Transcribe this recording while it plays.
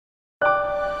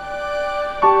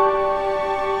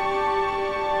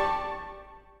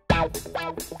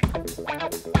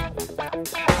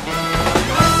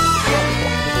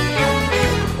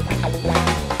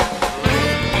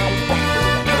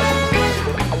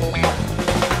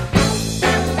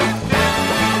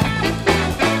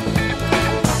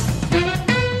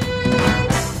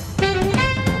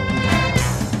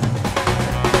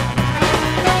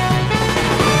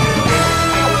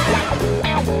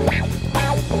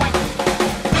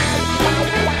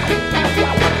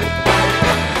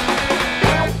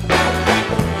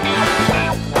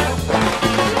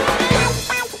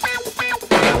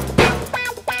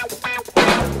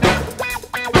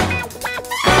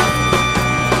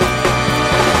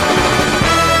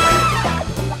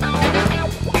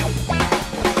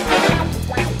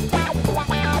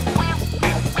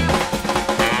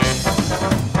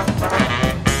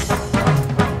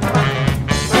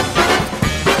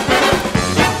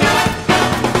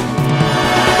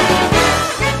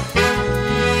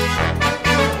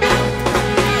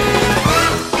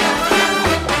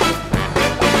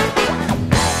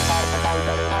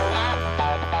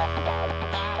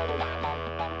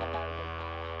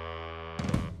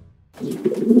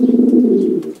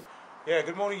Yeah,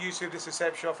 good morning YouTube, this is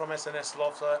Seb Shaw from SNS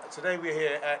Lofts. Today we're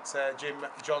here at Jim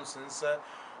Johnson's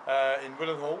in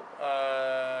Willenhall,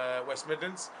 West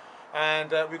Midlands,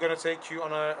 and we're going to take you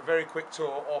on a very quick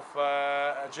tour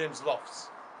of Jim's Lofts.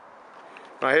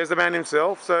 Right, here's the man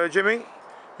himself. So Jimmy,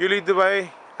 you lead the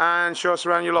way and show us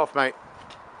around your loft, mate.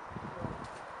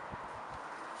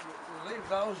 We'll leave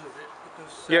those a bit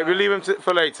because... yeah, we'll leave them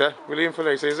for later. We'll leave them for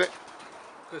later, is it?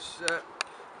 Because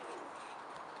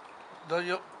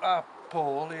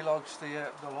Paul, he likes the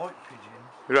light pigeon.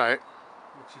 Right.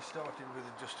 Which he started with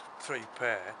just 3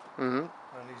 pair. Mm-hmm.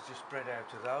 And he's just bred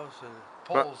out of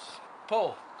those.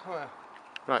 Paul, come here.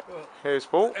 Right, well, here's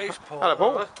Paul. Here's Paul. Hello Paul.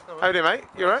 All right. How do you, mate?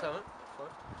 You alright?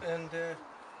 And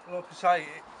like I say,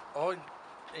 I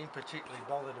ain't particularly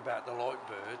bothered about the light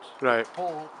birds. Right.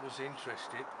 Paul was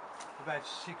interested about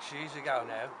 6 years ago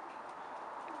now.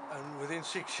 And within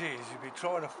 6 years he'd be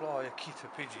trying to fly a kit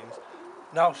of pigeons.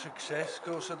 No success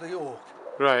because of the hawk.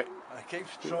 Right. And he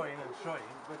keeps trying and trying,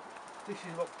 but this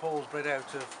is what Paul's bred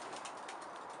out of: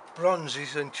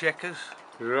 bronzes and checkers.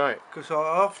 Right. Because I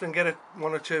often get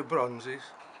 1 or 2 bronzes.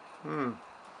 Hmm.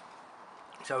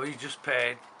 So he just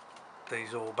paired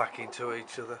these all back into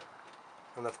each other.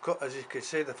 And they've got, as you can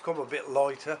see, they've come a bit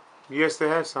lighter. Yes, they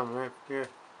have some, yeah.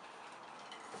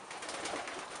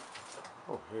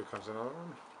 Oh, here comes another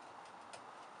one.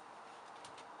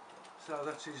 So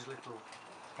that's his little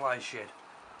play shed.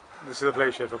 This is the play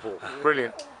shed for Paul.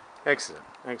 Brilliant. Excellent,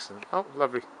 excellent. Oh,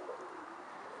 lovely.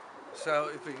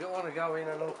 So if we want to go in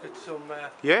and look at some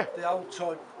the old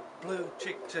type blue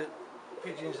chicked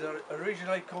pigeons that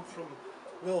originally come from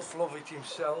Lovatt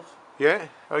himself. Yeah,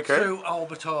 okay. Through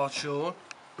Albert Hartshorn.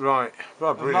 Right.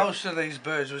 Oh, And most of these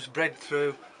birds was bred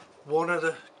through one of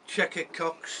the checkered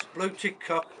cocks, blue chick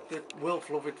cock that Wilf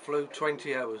Lovatt flew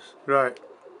 20 hours. Right.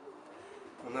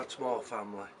 And that's my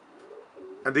family.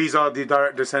 And these are the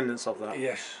direct descendants of that?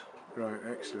 Yes. Right,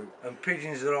 excellent. And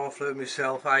pigeons that I flew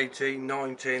myself, 18,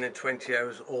 19 and 20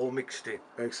 hours all mixed in.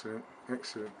 Excellent,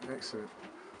 excellent, excellent.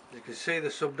 You can see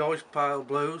there's some nice pale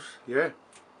blues. Yeah.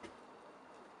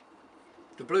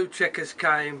 The blue checkers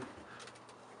came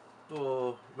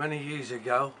many years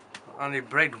ago. I only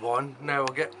bred one, now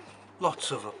I get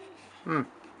lots of them. Hmm.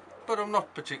 But I'm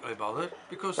not particularly bothered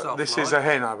because they'll This fly. is a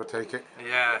hen, I would take it.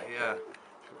 Yeah, yeah.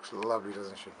 She looks lovely,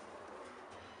 doesn't she?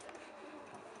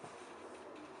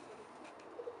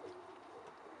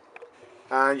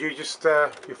 And you just you're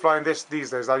flying these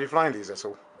days. Are you flying these? That's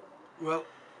all. Well,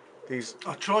 these.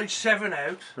 I tried 7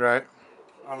 out. Right.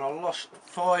 And I lost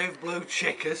 5 blue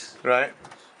checkers. Right.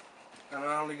 And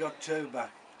I only got 2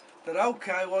 back. They're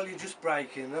okay while you're just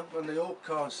breaking them, and the hawk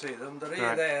can't see them. They're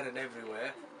here, there, and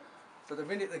everywhere. But the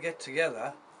minute they get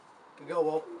together, they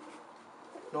go up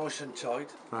nice and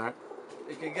tight. Right.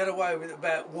 You can get away with it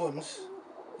about once.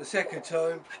 The second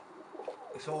time,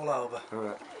 it's all over. All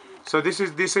right. So this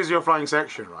is your flying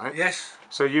section, right? Yes.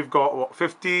 So you've got what,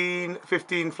 15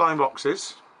 flying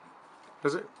boxes,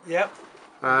 is it? Yep.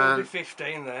 There'll be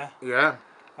 15 there. Yeah.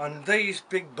 And these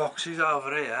big boxes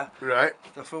over here, right,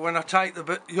 are for when I take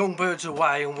the young birds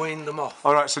away and wean them off.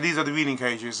 All right. So these are the weaning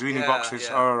cages, the weaning boxes.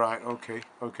 Yeah. All right. Okay.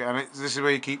 Okay. And this is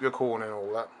where you keep your corn and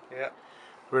all that. Yeah.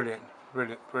 Brilliant.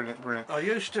 Brilliant. Brilliant. Brilliant. I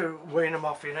used to wean them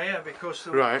off in here because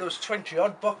there was 20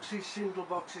 odd boxes, single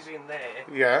boxes in there.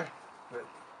 Yeah. But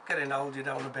getting old, you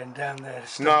don't want to bend down there.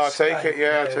 No, I take it.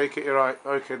 Yeah, I take it. You're right.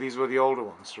 Okay, these were the older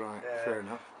ones, right? Yeah. Fair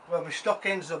enough. Well, my stock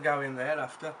ends will go in there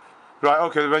after. Right.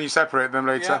 Okay. When you separate them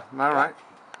later. Yeah. All right.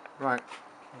 Right.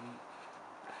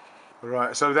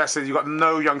 Right. So that's it. You've got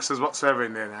no youngsters whatsoever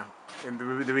in there now. in the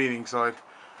breeding side.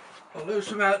 I'll loose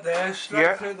them out there,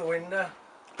 straight through the window.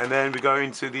 And then we go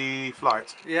into the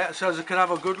flight. Yeah, so they can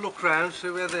have a good look round, see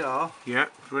where they are. Yeah,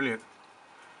 brilliant.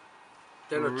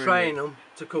 Then I train them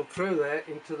to come through there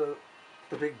into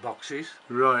the big boxes.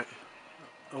 Right.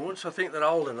 And once I think they're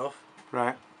old enough,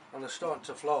 right, and they're starting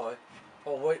to fly,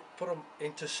 I'll put them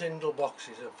into single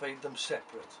boxes and feed them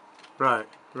separate. Right.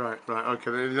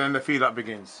 Okay, then the feed up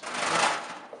begins.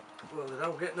 Well, they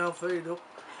don't get no feed up.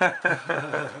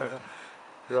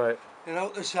 Right. You know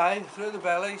what they say, through the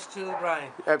bellies to the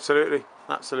brain. Absolutely.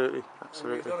 And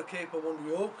you've got to keep them under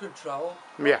your control.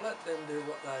 Yeah. Let them do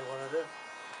what they want to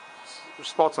do.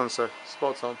 Spot on, sir.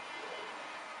 Spot on.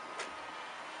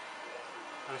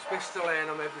 And it's best to learn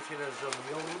them everything as they're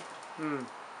young.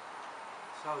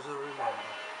 So as they remember.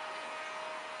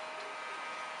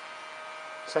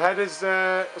 So how does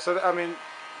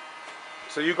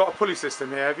so you got a pulley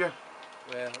system here, have you?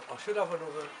 Well, I should have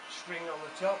another string on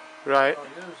the top. Right. I'll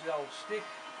use the old stick.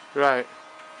 Right.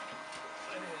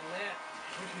 Put it in there,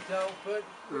 push it open.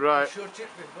 Right. Shut it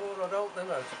before I don't them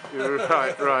out.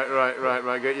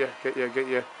 Right. Get you.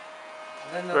 And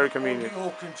then very convenient. Under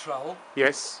your control.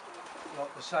 Yes.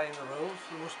 Like they say in the rules,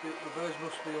 the birds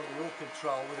must be under your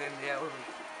control within the hour.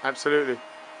 Absolutely.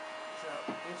 So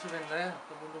once they're in there,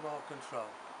 they're under my control.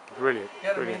 Brilliant.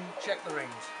 Get them in, check the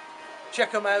rings.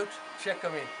 Check them out, check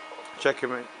them in. Check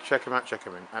them in.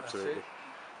 Absolutely.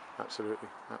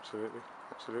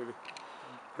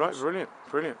 Right,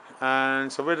 brilliant.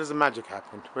 And so where does the magic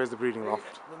happen? Where's the breeding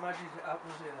loft? The magic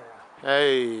happens in there.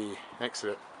 Hey,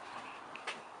 excellent.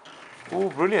 Oh,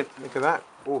 brilliant. Look at that.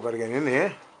 Oh, better get in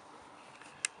there.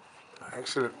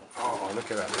 Excellent. Oh,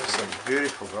 look at that. That's so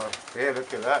beautiful, bro. Yeah,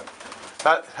 look at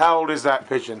that. How old is that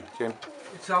pigeon, Jim?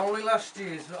 It's only last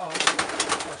year's. I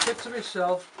said to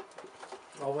myself,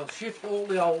 I will shift all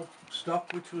the old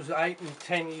stock, which was 8 and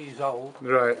 10 years old.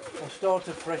 Right. I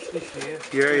started fresh this year.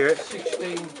 Yeah.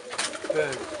 16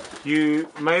 birds. You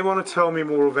may want to tell me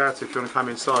more about it if you want to come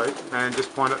inside and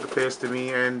just point out the pairs to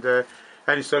me and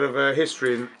any sort of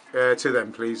history to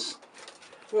them, please.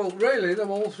 Well, really, they're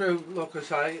all through, like I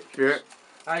say, Yeah.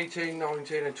 18,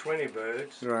 19 and 20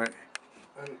 birds. Right.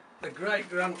 And the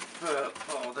great-grandfather,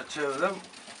 two of them,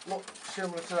 look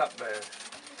similar to that bird.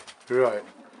 Right.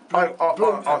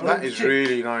 That is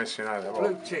really nice, you know.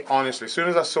 Blue tick. Honestly, as soon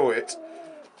as I saw it,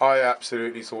 I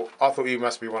thought he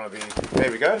must be one of the.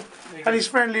 There we go. And he's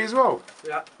friendly as well.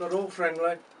 Yeah, they're all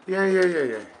friendly. Yeah.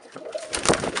 Brilliant.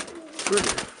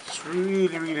 Just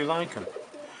really like them.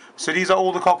 So these are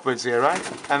all the cockbirds here,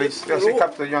 right? And there's a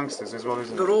couple of youngsters as well,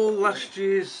 isn't They're there? all last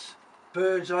year's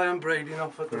birds I am breeding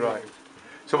off at the moment.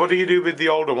 So what do you do with the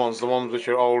older ones, the ones which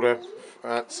are older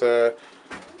at,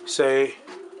 say,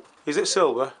 is it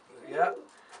silver? Yeah.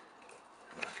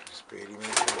 Just barely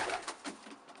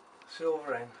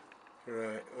Silver end.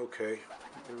 Right, okay.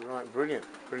 Right, brilliant.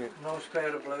 Nice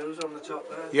pair of blues on the top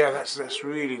there. Yeah, that's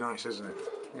really nice, isn't it?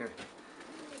 Yeah.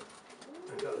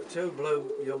 I've got the two blue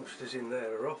youngsters in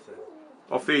there are off there.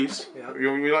 Off these? Yeah.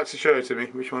 You like to show it to me?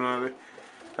 Which one are they?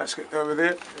 Let's get over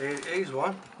there. Here's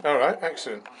one. Alright,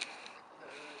 excellent.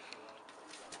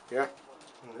 Yeah.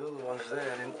 And the other one's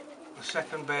there in the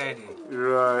second bedding.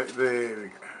 Right, there we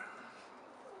go.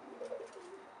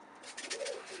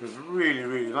 It's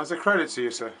really nice. They're credit to you,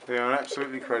 sir. They are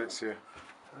absolutely credit to you.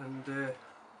 And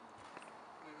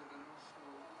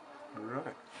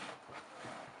right.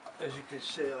 as you can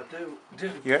see, I do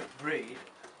breed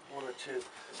one or two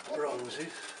bronzes.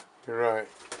 Right.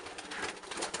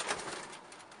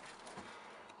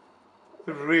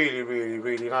 They're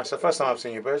really nice. The first time I've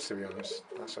seen your birds, to be honest.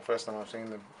 That's the first time I've seen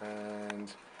them,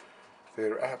 and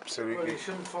they're absolutely. Well, you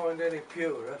shouldn't find any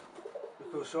purer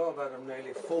because I've had them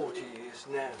nearly 40 years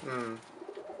now.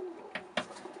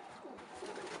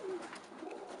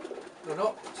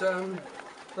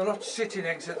 They're not sitting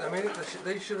eggs at the minute.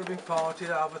 They should have been parted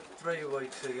over 3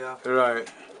 weeks ago.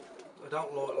 Right. I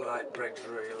don't like late breeds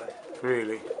really.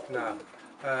 Really? No.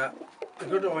 A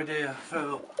good idea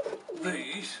for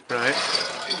these Right.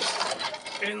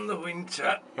 is in the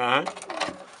winter Uh-huh.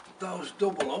 those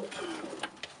double up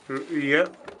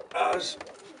Yep. as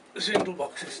single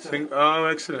boxes too. Oh,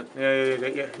 excellent. Yeah,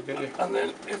 get you. And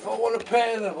then if I want to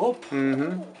pair them up,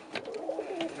 the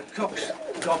cock's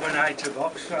dominator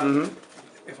box. So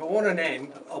if I want an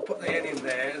end, I'll put the end in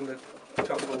there and the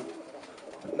top will.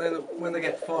 And then when they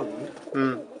get fond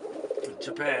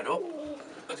to pair up,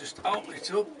 I just open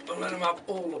it up and let them have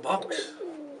all the box.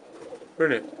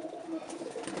 Brilliant.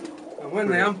 And when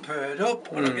they are paired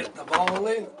up, when I get the ball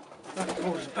in, that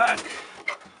comes back,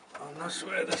 and that's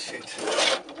where they sit.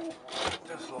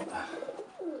 Just like that.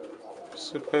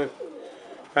 Superb.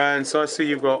 And so I see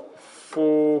you've got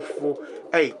 8.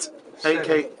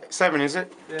 8K, 7 is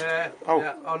it? Yeah. Oh.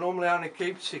 Yeah. I normally only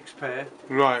keep 6 pair.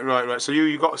 Right. So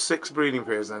you got 6 breeding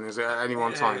pairs then, is it, at any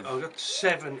one time? I've got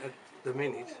 7 at the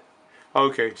minute.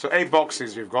 Okay, so 8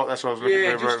 boxes you've got, that's what I was looking for.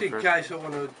 Yeah, just in case I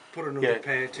want to put another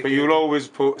pair together. But you'll always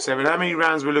put 7. How many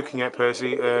rounds we're looking at per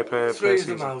season? 3 is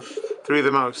the most. 3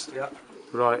 the most? Yeah.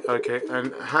 Right, okay.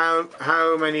 And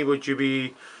how many would you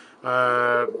be,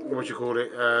 what do you call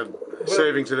it,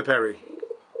 serving to the Perry?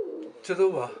 To the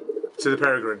what? To the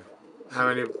Peregrine. How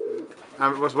many,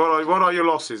 what are your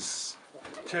losses?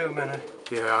 Too many.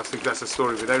 Yeah, I think that's a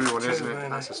story with everyone, isn't it? Many.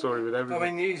 That's a story with everyone. I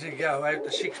mean, years ago, out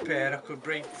the 6 pair, I could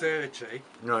breed 30.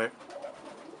 Right.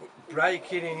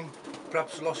 Breaking in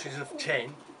perhaps losses of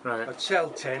 10. Right. I'd sell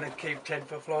 10 and keep 10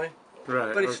 for flying.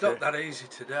 Right. But it's not that easy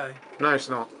today. No, it's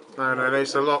not. No,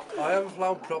 it's a lot. I haven't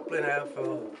flown properly now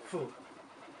for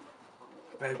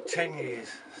about 10 years.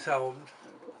 So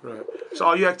Right. So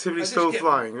are you actively still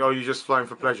flying, or are you just flying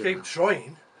for pleasure? keep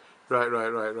trying. Right.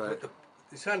 But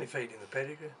it's only feeding the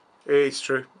pedigree. It's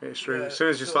true. It's true. Yeah, As soon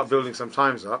as you start building some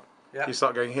times up, Yeah. you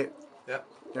start getting hit. Yeah.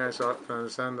 Yeah, so I can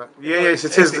understand that. Yeah, yes,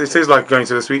 it is. It is like going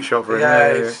to the sweet shop for it. Yeah,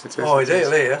 It it's is.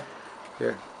 ideal here.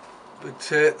 Yeah. But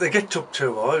they get up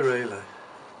too high, really.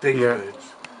 These Yeah.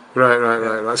 birds.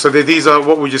 Right. So these are,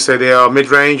 what would you say? They are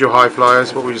mid-range or high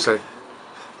flyers? What would you say?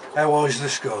 How high is the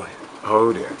sky?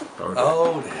 Oh dear.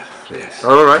 Oh dear. Yes.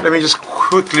 All right. Let me just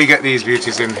quickly get these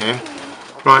beauties in here.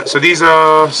 Right. So these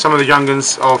are some of the young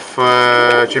uns of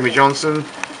Jimmy Johnson,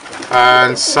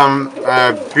 and some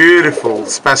beautiful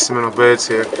specimen of birds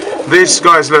here. These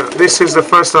guys, look. This is the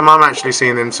first time I'm actually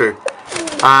seeing them too,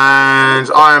 and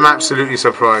I am absolutely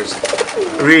surprised.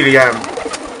 Really am.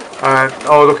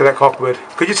 Oh, look at that cockbird.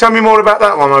 Could you tell me more about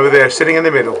that one over there, sitting in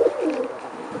the middle?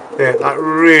 Yeah, that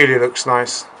really looks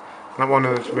nice. That one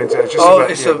of the vintage.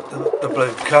 It's the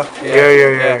blue cock.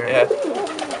 Yeah.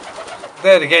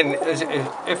 There again,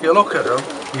 if you look at them,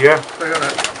 Yeah. they've got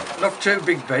a not too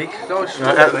big beak. Nice,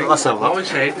 Let's have a look. nice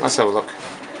head. Let's have a look.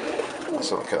 Let's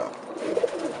have a look at that.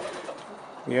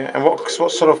 Yeah, and what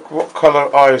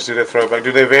colour eyes do they throw back?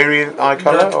 Do they vary in eye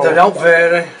colour? They don't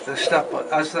vary. They stop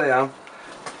as they are.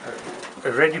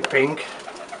 A reddy pink.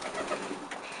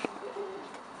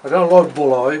 I don't like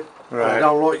bull eye. Right. I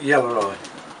don't like yellow eye.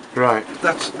 Right.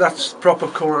 That's proper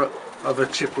colour of a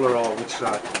Tippler, I would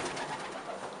say.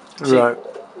 See, Right.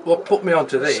 what put me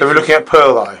onto this? So we're looking at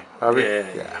pearl eye, are we?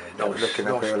 Yeah. We're looking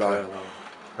at pearl eye. pearl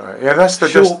eye. Right. Yeah, that's the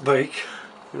Short beak.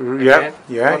 Yeah.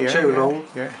 Not too long.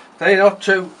 Yeah. They're not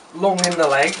too long in the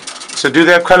leg. So do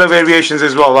they have colour variations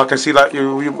as well? I can see like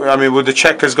I mean, would the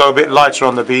checkers go a bit lighter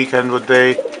on the beak, and would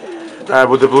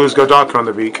the blues go darker on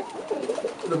the beak?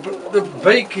 The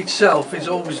beak itself is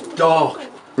always dark.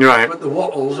 Right. But the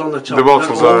wattles on the top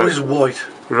are always white.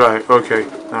 Right. Okay.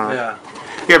 All right. Yeah.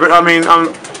 Yeah, but I mean,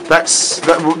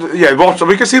 yeah, wattle.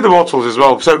 We can see the wattles as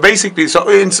well. So basically,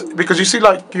 because you see,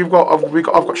 like I've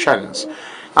got Shannons,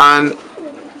 and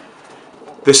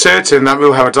they're certain that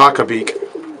we'll have a darker beak.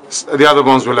 The other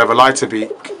ones will have a lighter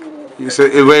beak. So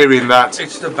we're in that.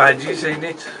 It's the badges, isn't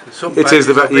it? Some It is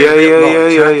the badges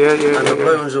yeah. And the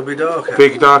blue ones will be darker.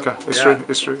 Big darker. It's Yeah. true.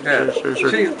 It's true. Yeah. It's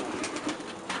true. See,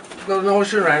 got a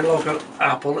nice and round like an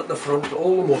apple at the front,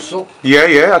 all the muscle.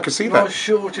 Yeah, I can see that. Nice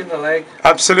short in the leg.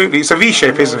 Absolutely, it's a V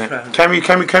shape, isn't it? round. Can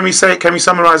we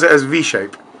summarise it as V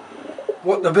shape?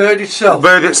 What, the bird itself?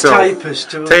 Bird itself. Tapers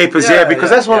to Tapers, yeah, because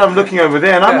that's what I'm looking over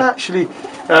there, and I'm Yeah. actually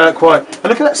quite. And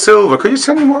look at that silver. Could you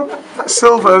tell me more about that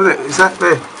silver over there? Is that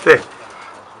there?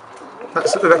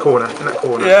 That's in that corner.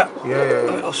 Yeah. Yeah.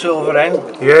 A little silver end.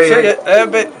 Yeah. See, a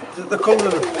bit, the colour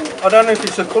of, I don't know if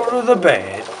it's the colour of the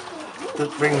bird that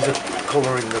brings the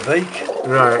colour in the beak.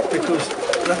 Right. Because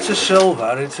that's a silver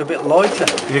and it's a bit lighter.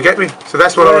 You get me? So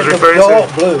that's what I was The referring dark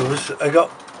to. blues have got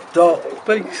dark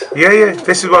beaks. Yeah.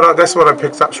 That's what I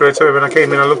picked up straight away when I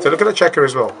came in. I looked at. Look at the checker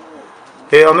as well.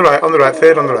 Here on the right,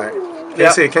 third on the right.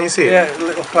 Can you see it? Yeah, a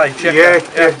little clay checker. Yeah.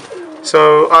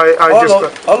 So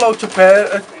I like to pair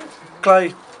a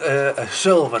clay, a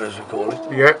silver as we call it.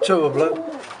 Yeah. To a blue.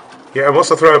 Yeah. And what's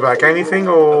the throwback? Anything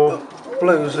or?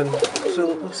 Blues and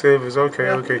silvers. Silvers. Okay.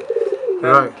 Yeah. Okay.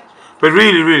 Right. But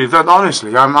really, that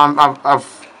honestly, I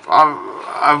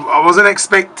wasn't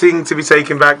expecting to be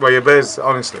taken back by your birds,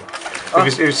 honestly.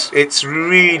 It's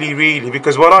really,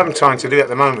 because what I'm trying to do at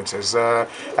the moment is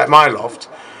at my loft,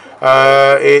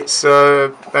 I'm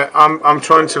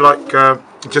trying to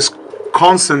just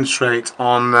concentrate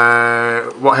on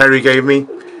what Harry gave me.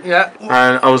 Yeah.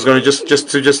 And I was going to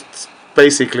just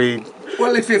basically.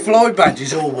 Well, if your fly badge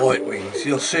is all white wings,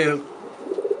 you'll see them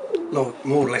like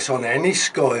more or less on any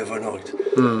sky of a night.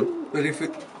 But if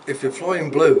you're flying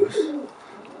blues,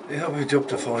 Yeah, we job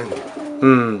to find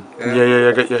them. Yeah,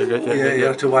 I get you. Yeah, you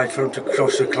have to wait for them to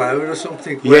cross a cloud or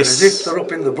something. Yes. Whereas if they're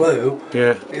up in the blue,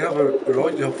 Yeah. you have a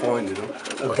right job finding them.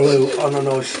 A blue on a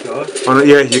nice sky.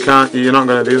 Yeah, you can't. You're not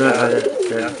going to do that, are you?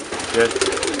 Yeah.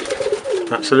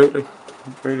 Absolutely.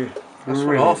 Really. That's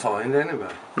what I find anyway.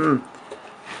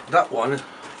 That one.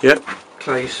 Yeah.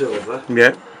 Clay silver.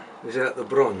 Yeah. Is out the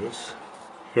bronze.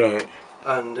 Right.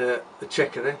 And a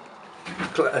checkering.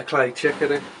 A clay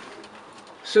checkering.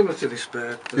 Similar to this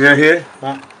bird. Yeah, here.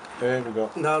 There we go.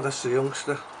 No, that's the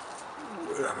youngster.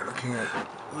 What am I looking at?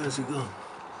 Where's he gone?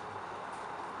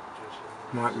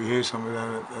 Might be here somewhere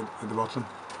down at the bottom.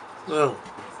 Well,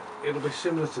 it'll be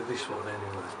similar to this one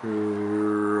anyway.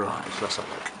 Right, so let's have a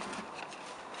look.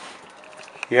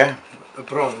 Yeah. A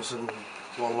bronze and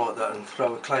one like that, and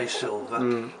throw a clay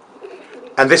silver.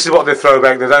 And this is what they throw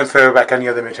back. They don't throw back any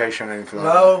other mutation or anything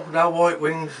like that. No white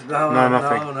wings. No,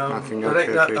 nothing. Nothing. There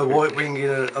ain't a white wing in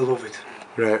a Lovatt.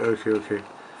 Right. Okay.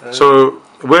 So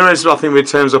whereas I think in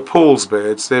terms of Paul's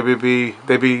birds, they've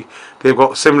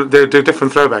got similar. They're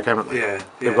different throwback, haven't they? Yeah.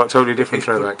 They've got totally different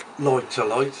throwback. Light to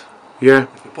light. Yeah.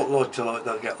 If you put light to light,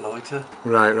 they'll get lighter.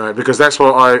 Right. Because that's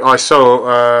what I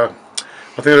saw. I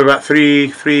think there were about three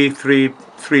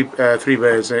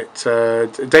birds.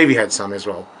 Davy had some as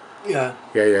well. Yeah.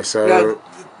 So. Yeah,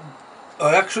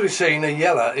 I actually seen a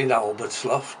yellow in Albert's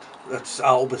loft. That's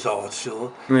Albert's art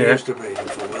still. He used to breed him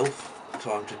for Wilf,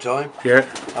 time to time. Yeah.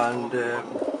 And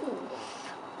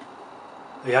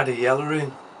he had a yellow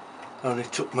in, and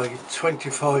it took me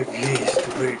 25 years to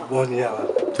breed one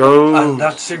yellow. Oh. And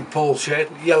that's in Paul's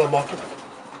shed, yellow mottle.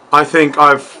 I think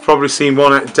I've probably seen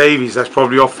one at Davies. That's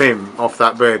probably off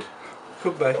that bird.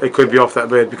 Could be. It could be off that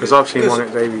bird because I've seen one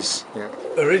at Davies. Yeah.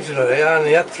 Originally, I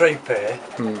only had 3 pair,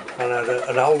 and I had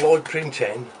an old Lloyd print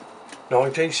 10,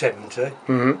 1970,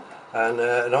 and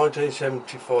a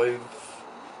 1975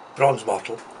 bronze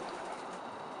mottle,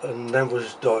 and then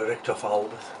was direct off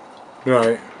Albert.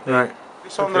 Right.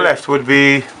 This on the left would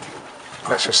be.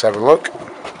 Let's just have a look.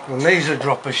 And these are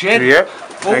dropper shed. Yep.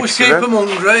 Always keep them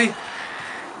hungry.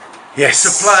 Yes. To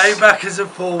play backwards and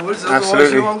forwards, otherwise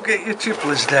Absolutely. you won't get your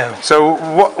tipplers down. So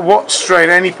what strain?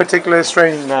 Any particular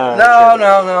strain?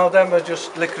 No, them are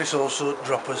just licorice or sort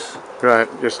droppers. Right,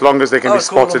 just as long as they can be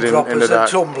spotted in the dark.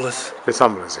 Tumblers. The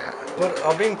tumblers, yeah. But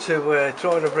I've been to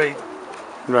trying to breed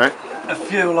a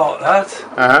few like that.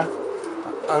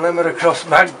 And then we're across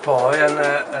magpie and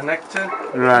a nectar.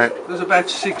 Right. There's about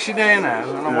 6 in there now,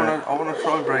 and I want to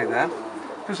try and breed them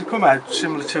because they come out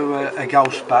similar to a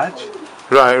ghost badge.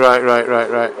 Right.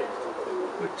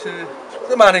 But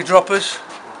the money droppers,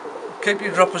 keep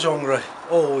your droppers hungry,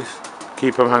 always.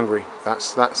 Keep them hungry.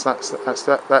 That's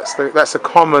a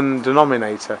common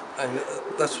denominator. And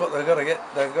that's what they've got to get.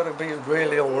 They've got to be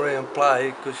really hungry and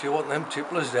play because you want them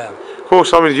tipplers down. Of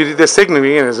course, I mean they're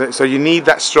signalling in, isn't it? So you need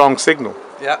that strong signal.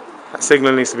 Yeah. That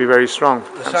signal needs to be very strong.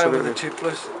 The same with the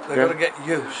tipplers. They've got to get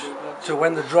used. So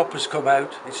when the droppers come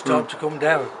out, it's time to come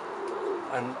down.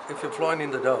 And if you're flying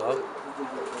in the dark,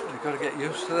 you've got to get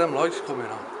used to them lights coming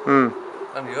on.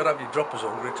 And you've got to have your droppers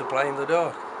hungry to play in the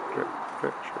dark. Sure.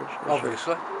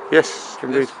 Obviously. Yes,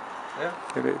 indeed. Yes. Yeah.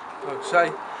 Indeed. I'd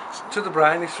say to the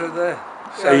brain is through there.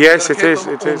 So yes, it is.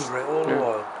 All the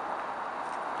while.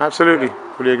 Absolutely,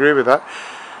 fully agree with that.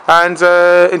 And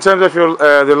in terms of your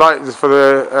the light for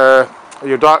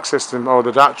your dark system or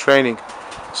the dark training,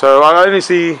 so I only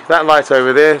see that light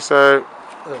over there. So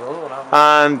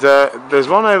and there's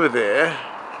one over there,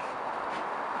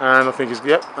 and I think it's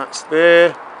that's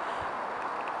there,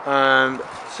 and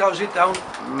shows it down,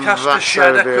 cast a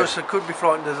shadow because it could be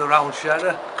frightened of the round shadow.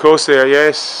 Of course, there.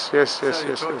 Yes. So you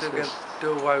try to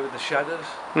do away with the shadows.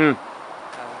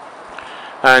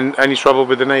 And any trouble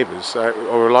with the neighbours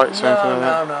or lights or anything like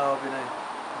that? No, I've been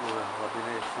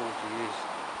here 40 years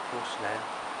plus now.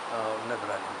 I've never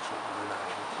had any trouble with the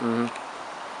neighbours.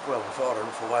 Well, far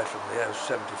enough away from the house,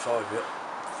 75 yet.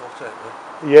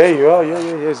 Yeah, you are.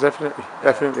 Yes,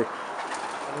 definitely.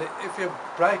 And if you're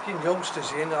breaking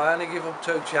youngsters in, I only give them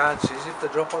 2 chances. If they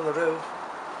drop on the roof,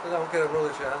 they don't get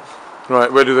another chance.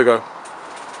 Right, where do they go?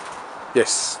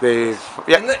 Yes, they've.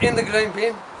 Yeah. In the green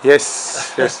bin.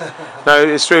 Yes. No,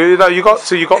 it's true. No, you got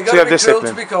to have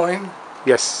discipline. To be kind.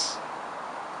 Yes.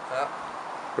 Yeah.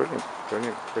 Brilliant.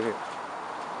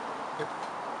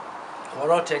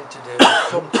 What I tend to do is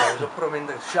sometimes I put them in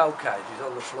the shell cages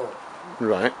on the floor.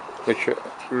 Right.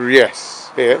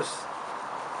 Yes. Here. Because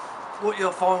what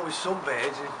you'll find with some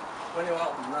birds is when you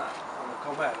open that and they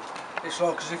come out, it's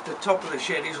like as if the top of the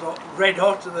shed is like red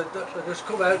hot and they just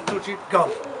come out, touch it,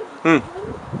 gone. So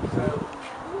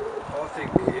I think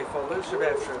if I loose them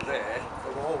out through there,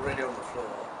 they're already on the floor.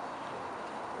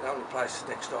 The only place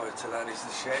next door to that is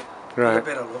the shed. Right. With a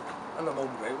bit of luck, and I'm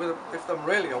hungry. If I'm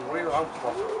really hungry, I'm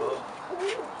off the boat.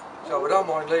 So I don't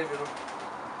mind leaving them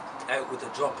out with the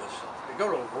droppers. You've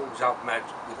got to always help them out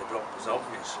with the droppers,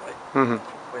 obviously,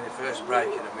 when you're first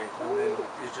breaking them in, and then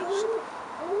you just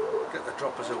get the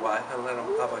droppers away and let them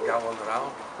have a go on their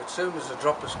own. But as soon as the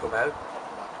droppers come out,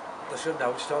 they should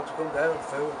know it's time to come down and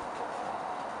food.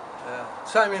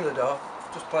 Same in the dark,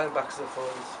 just playing back to the foils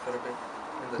for a bit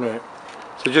in the dark.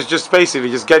 So just basically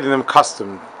just getting them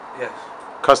accustomed. Yes.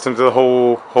 Accustomed to the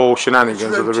whole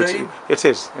shenanigans of the routine. It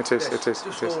is. Yes,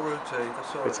 just all routine.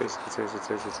 That's all It is.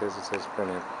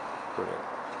 Brilliant.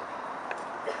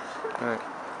 Right.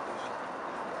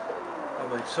 I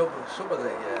mean, some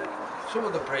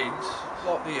of the breeds,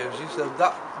 like the Uzis, they're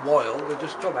that wild. They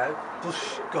just come out,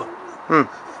 push, go.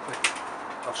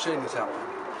 I've seen it happen.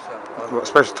 So, Well,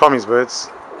 especially Tommy's birds.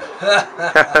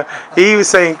 He was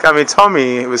saying, I mean,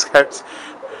 Tommy was kept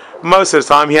most of the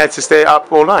time. He had to stay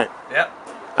up all night. Yeah.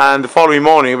 And the following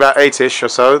morning, about 8ish or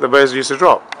so, the birds used to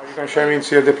drop. Are you going to show me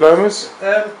into your diplomas?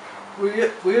 We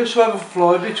used to have a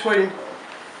fly between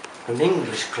an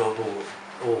English club,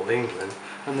 all England,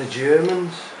 and the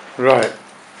Germans. Right.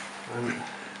 And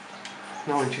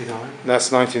 99.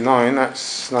 That's 99.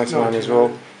 That's 99 as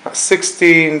well. That's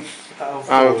 16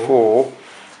 out of 4.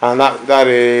 And that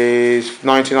is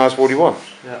 19 hours 41.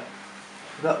 Yeah.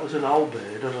 That was an old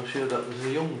bird, and I'm sure that was a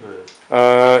young bird.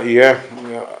 Yeah.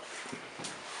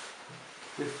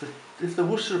 If they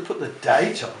was to have put the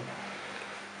date on.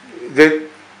 They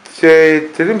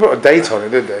didn't put a date on it,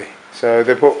 did they? So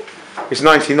they put, it's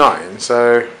 99,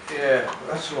 so... Yeah,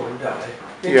 that's a long day.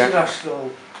 Yeah.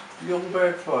 International Young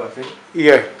Bird Fly, I think.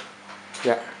 Yeah.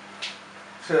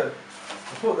 So,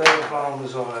 I put their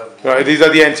farmers on over. Right, these are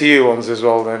the NTU ones as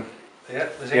well then? Yeah,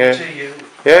 there's NTU.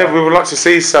 Yeah, we would like to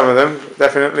see some of them,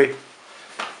 definitely.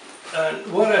 And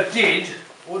what I did,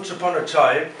 once upon a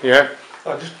time, Yeah.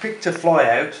 I just picked a fly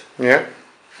out. Yeah.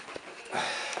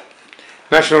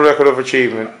 National Record of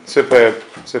Achievement. Superb.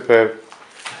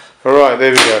 Alright,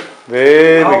 there we go.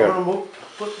 Open them up,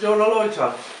 put the light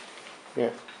on. Yeah.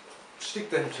 Stick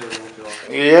them to them if you like.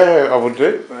 Yeah, I will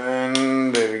do.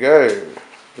 And there we go.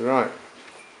 Right.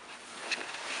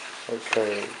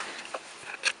 Okay.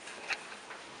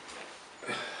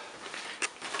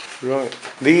 Right.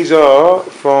 These are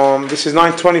from, this is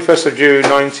 21st of June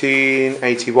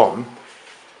 1981.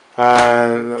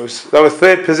 And that was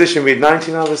third position with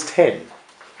 19 hours 10.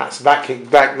 That's back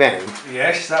then.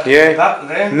 Yes, that was back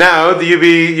then. Now you'll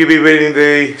be winning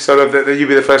the sort of you'll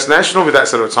be the first national with that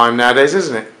sort of time nowadays,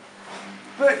 isn't it?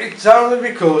 But it's only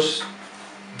because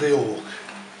the hawk.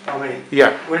 I mean,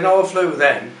 when I flew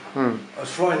them, I was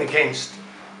flying against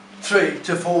 300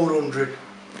 to 400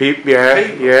 people.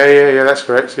 Yeah, that's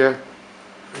correct. Yeah.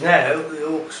 Now the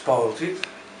hawk spoilt it.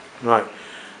 Right.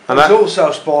 And it's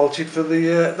also spoilt it for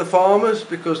the farmers,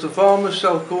 because the farmers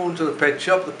sell corn to the pet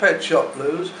shop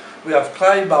lose. We have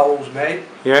clay bowls made.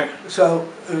 Yeah. So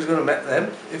who's going to make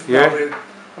them? If nobody,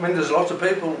 I mean, there's a lot of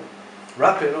people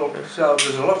wrapping up, so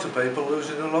there's a lot of people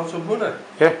losing a lot of money.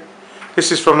 Yeah.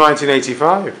 This is from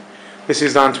 1985. This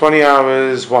is done 20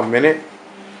 hours 1 minute.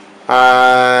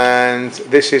 And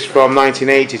this is from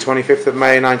 1980, 25th of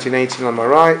May 1980 on my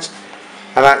right.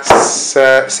 And that's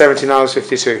 17 hours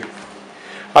 52.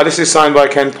 This is signed by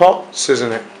Ken Potts, isn't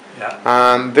it? Yeah.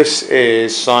 And this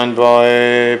is signed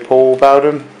by Paul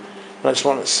Bowden. I just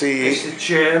want to see. He's the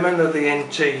chairman of the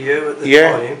NTU at the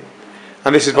time.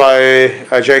 And this is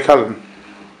by Jay Cullen.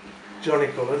 Johnny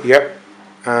Cullen. Yep.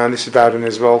 And this is Bowden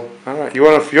as well. All right. You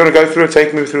want to go through and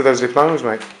take me through those diplomas,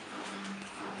 mate?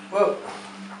 Well.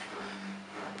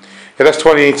 Yeah, that's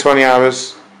 20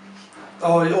 hours.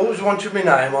 Oh, he always wanted my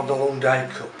name on the Long Day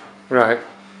Cup. Right.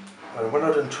 And when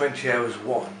I done 20 hours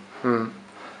 1,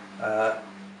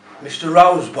 Mr.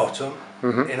 Rosebottom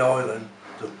in Ireland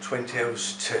done 20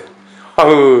 hours 2.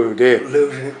 Oh dear.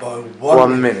 Losing it by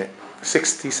 1 minute.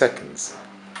 60 seconds.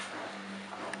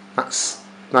 That's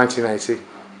 1980.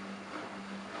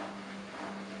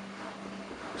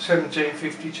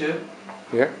 1752.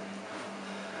 Yeah.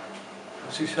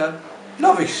 What's he say?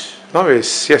 Novice.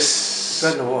 Novice, yes.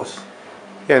 Then there was.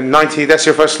 Yeah, 90, that's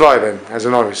your first fly then, as a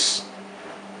novice.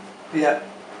 Yeah.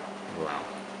 Wow.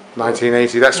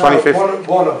 1980, that's 25th.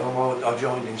 One of them I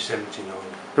joined in 79.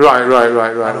 Right. And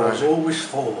I was always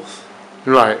 4th.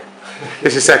 Right.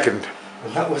 This is second.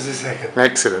 And that was the second.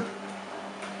 Excellent.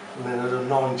 And then I done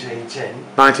 1910.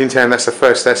 1910, that's the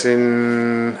first, that's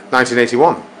in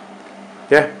 1981.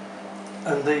 Yeah.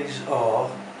 And these are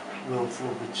Wilf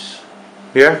Lovatt's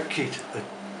kit at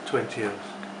 20 hours.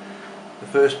 The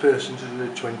first person to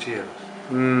do 20 hours.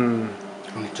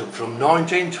 And it took from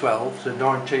 1912 to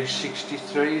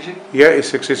 1963, is it? Yeah, it's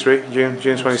 63, June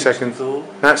 22nd. 64.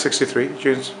 That's 63,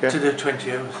 June's, yeah. To do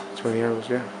 20 hours. 20 hours,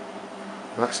 yeah.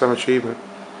 That's some achievement.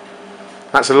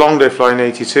 That's a long day flying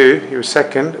 82. He was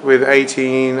second with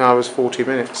 18 hours 40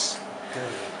 minutes. Yeah,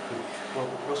 well,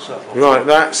 what's that one? Right,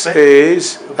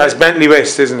 that's Bentley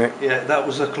West, isn't it? Yeah, that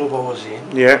was the club I was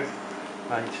in. Yeah.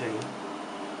 18.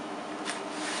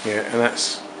 Yeah, and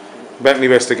that's Bentley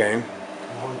West again.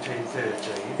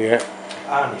 1913. Yeah.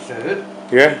 Only third.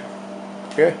 Yeah.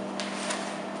 Yeah.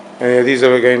 And yeah, these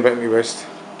are again Bentley West.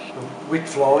 With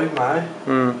fly, mate.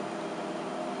 Hmm.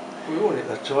 We won it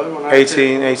that time.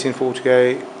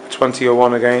 1848,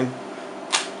 2001 again.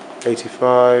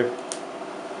 85.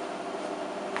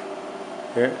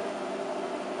 Yeah.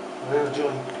 And then I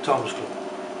joined Tom's Club.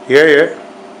 Yeah, yeah.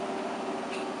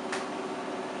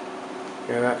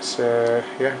 Yeah, that's,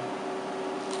 yeah.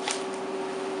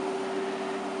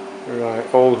 Right,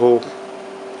 Old Hall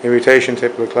Invitation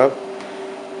Tippler Club.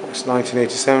 That's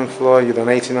 1987 fly, you've done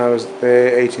 18 hours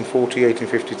there, 1840,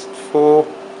 1854.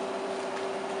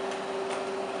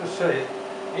 I say,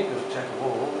 you can check them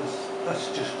all, that's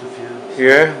just a few.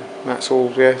 Yeah, that's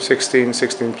all, yeah, 16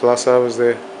 plus hours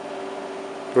there.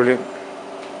 Brilliant.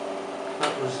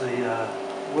 That was the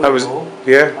That was, Hall.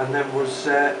 yeah. And then was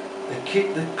the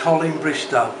kit that Colin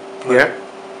Bristow played. Yeah.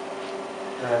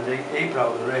 And he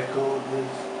broke the record with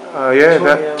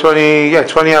Yeah,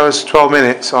 20 hours 12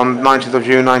 minutes on 19th of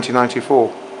June 1994.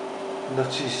 and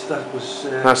that was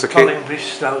That's the Colin kit.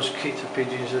 Bristow's kit of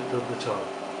pigeons at the time.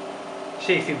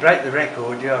 See, if you break the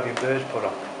record, you have your birds put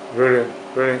up. Brilliant,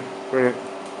 brilliant, brilliant.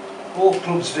 All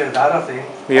clubs do that, I think.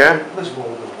 Yeah. There's more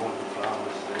than one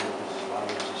flowers there. There's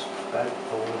flowers just about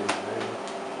falling there.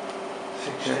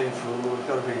 16 full, it's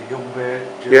got to be a young bird.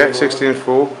 Yeah, 16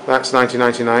 full, that's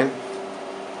 1999.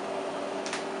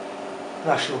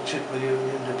 National Tippler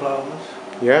Union diplomas.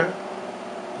 Yeah,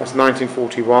 that's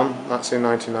 1941, that's in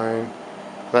 99.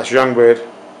 That's Youngbird.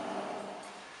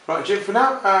 Right, Jim, for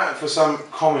now, for some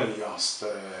commonly asked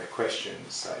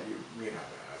questions that you know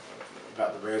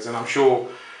about the birds, and I'm sure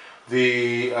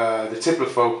the Tippler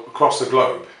folk across the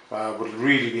globe would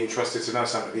really be interested to know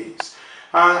some of these.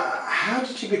 How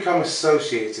did you become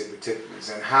associated with Tipplers,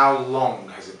 and how long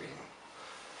has it been?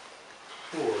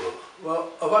 Oh, well,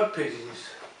 I've had pigeons.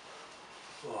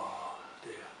 Oh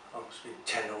dear, I must have been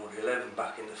 10 or 11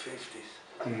 back in the 50s.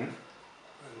 Mm-hmm. And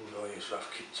I used to have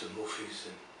kits of muffies,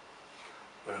 and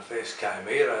when I first came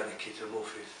here I had a kit of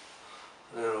muffies.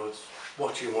 And then I was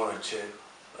watching one or two,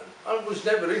 and I was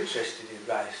never interested in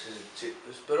races and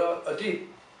tipplers, but I did.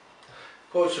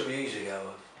 Quite some years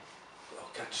ago I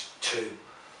catch two, and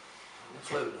they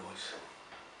flew nice.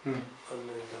 Mm. And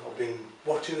then I've been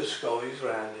watching the skies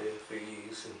around here for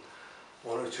years, and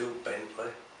one or two at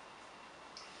Bentley.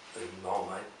 And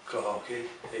my mate Clarky,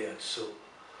 he had some,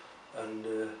 and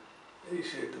he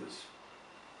said there was,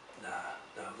 nah,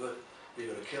 no good, you're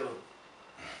going to kill them.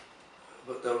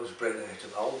 But that was bred out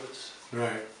of Lovatt's.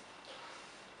 Right.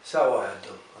 So I had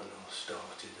them, and I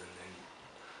started, and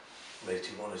then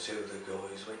meeting one or two of the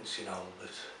guys, went and seen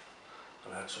Albert,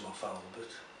 and I had some off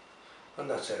Albert, and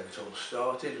that's how it all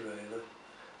started really.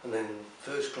 And then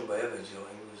first club I ever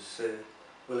joined was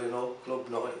Willenhall Club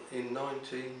in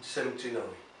 1979.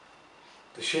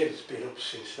 The shed's been up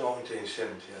since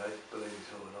 1978, believe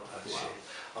it or not, that shed.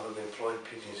 I've been flying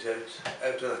pigeons out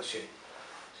of that shed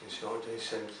since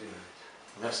 1978.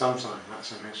 That's some time, that's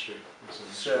some history. That's some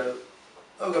history. So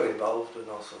I got involved, and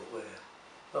I thought, well,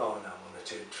 I know one or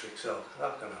two tricks, I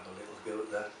can have a little go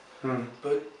at that. Mm.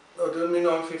 But I done in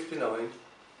 1959,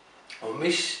 I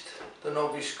missed the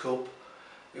Novice Cup.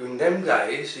 In them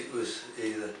days it was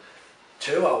either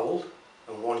 2 old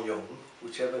and 1 young,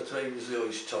 whichever 3 was the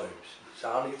highest times. It's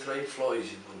only 3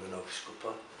 flies you won the Novice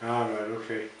Cup on. Ah, right,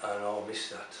 okay. And I missed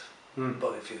that Mm.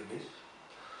 by a few minutes.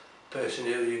 The person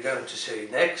who you're going to see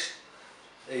next,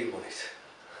 he won it.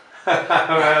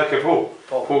 Right, okay,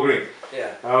 Paul Green.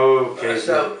 Yeah. Okay.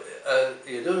 So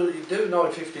you do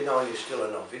 9:59, you're still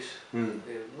a novice. Mm.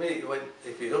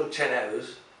 If you've done 10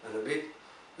 hours and a bit,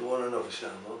 you want a novice no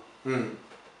more. Mm.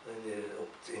 Then you're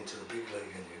up into the big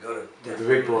league, and you've got to. The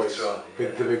big boys. Try, yeah.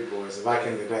 The big boys. Back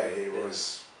in the day, it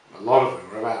was a lot of them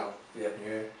were about. Yeah.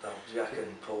 Yeah. Jack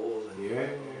and Paul and Yeah.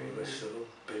 the rest of them,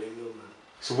 Billingham.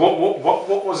 So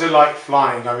what was it like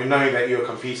flying? I mean, knowing that you were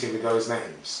competing with those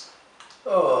names.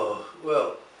 Oh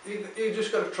well, you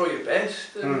just got to try your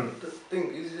best. And the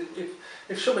thing is,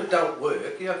 if something don't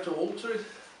work, you have to alter it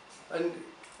and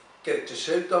get it to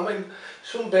suit. I mean,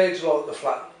 some birds like the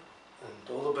flat,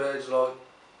 and other birds like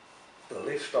the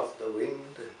lift off the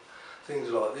wind and things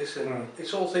like this. And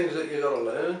it's all things that you got to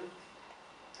learn.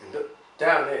 And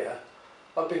down here,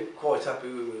 I've been quite happy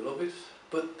with my Lovats,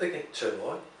 but they get too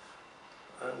high,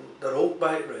 and they're all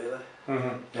bait really.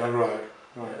 Yeah, right.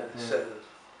 So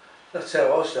that's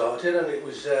how I started, and it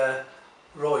was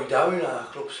Roy Dowen, our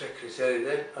club secretary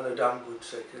then, and a damn good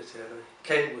secretary.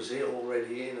 Kent was here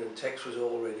already in, and Tex was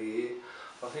already here.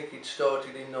 I think it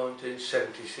started in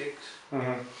 1976, and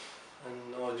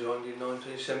I joined in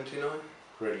 1979.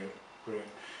 Brilliant,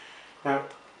 brilliant. Now,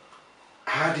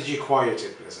 how did you acquire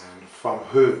Tipplers, and from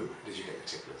whom did you get the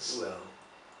Tipplers? Well,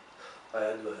 I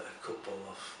had a couple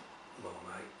of my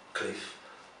mate, Cliff,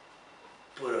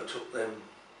 but I took them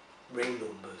ring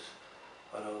numbers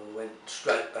and I went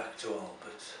straight back to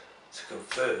Albert to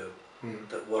confirm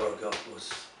that what I got was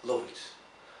Lovatt,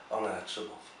 and I had some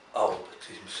of Albert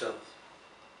himself.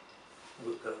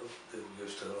 Who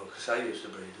used to, like I say, used to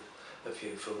breed a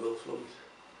few for Wolf Lovatt.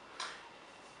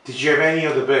 Did you have any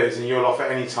other birds in your loft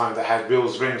at any time that had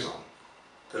Will's rings on?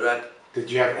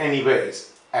 Did you have any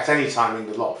birds at any time in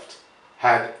the loft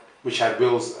which had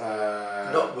Will's?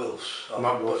 Not Will's, but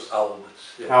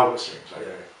Albert's. Yeah. Albert's rings. Okay.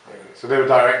 Yeah. Okay. So they were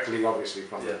directly, obviously,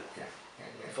 from. Yeah.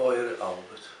 Via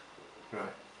Albert.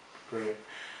 Right. Brilliant.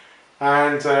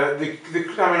 And I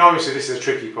mean, obviously, this is a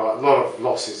tricky part. A lot of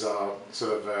losses are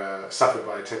sort of suffered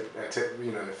by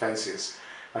fences,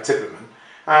 Tipplermen.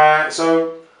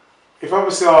 So, if I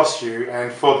was to ask you,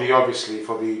 and for the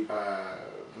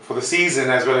season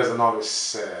as well as the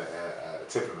novice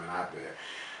Tipplermen out there,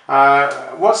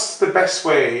 what's the best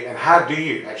way, and how do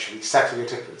you actually settle your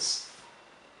Tipplers?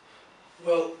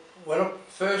 Well, when I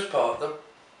first part them,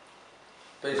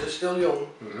 these are still young.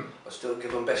 I still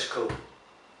give them best colour.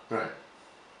 Right.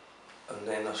 And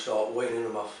then I start weaning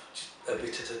them off a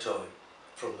bit at a time,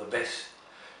 from the best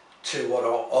to what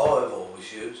I've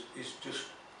always used is just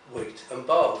wheat and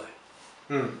barley.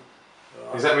 Right.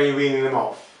 Is that when you're weaning them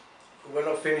off? When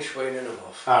I finish weaning them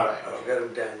off, right, okay. I'll get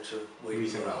them down to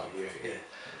wheat and barley. Yeah.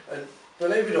 And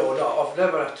believe it or not, I've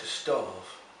never had to starve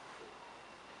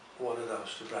one of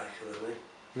those to break a limb.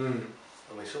 I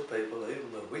mean, some people leave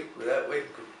them a week without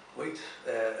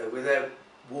without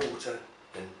water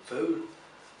and food,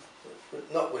 but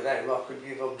not with them. I could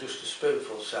give them just a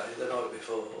spoonful, say, the night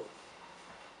before,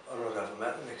 and I'd have them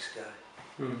out the next day.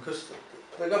 Because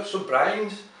they got some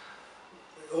brains.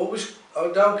 I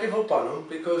don't give up on them,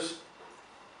 because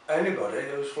anybody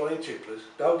who's flying Tipplers,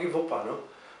 don't give up on them,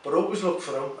 but always look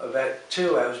for them about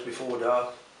 2 hours before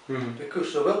dark,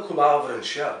 because they will come over and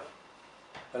show.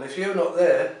 And if you're not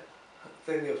there,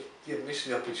 then you've missed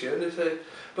the opportunity.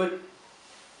 But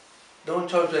 9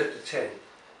 times out of 10,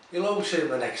 you'll always see them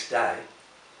the next day.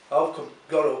 I've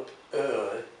got up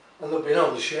early and they've been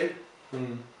on the shed,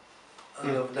 and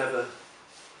they've never.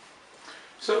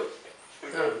 So,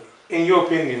 in your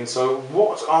opinion, so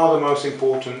what are the most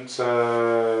important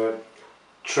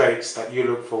traits that you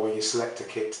look for when you select a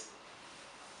kit?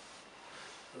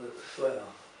 Well,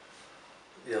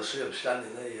 you'll see them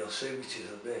standing there, you'll see which is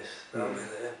the best. I'll be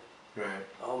there. Right.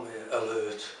 I'm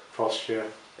alert. Posture,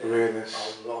 awareness.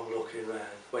 I'm looking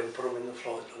round. When put them in the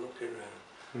flight, I'm looking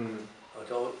round.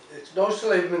 It's nice to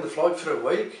leave them in the flight for a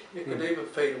week. You could even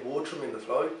feed and water them in the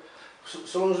flight.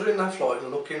 So long as they're in that flight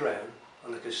and looking round,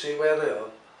 and they can see where they are,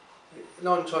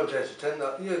 9 times out of 10,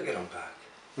 you'll get them back.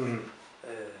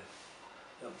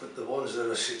 But the ones that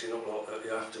are sitting up like that,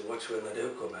 you have to watch when they do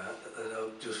come out, that they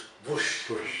don't just whoosh.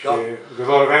 Yeah. There's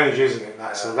a lot of energy, isn't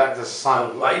it? So that's a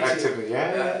sign of activity.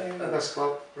 Yeah, that's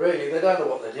cool. Really, they don't know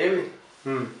what they're doing.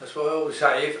 That's why I always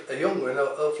say, if a young one,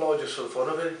 they'll fly just for the fun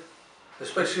of it,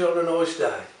 especially on a nice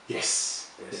day. Yes.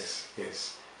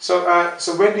 So,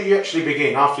 so when do you actually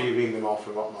begin, after you wean them off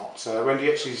and whatnot, when do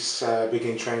you actually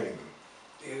begin training them?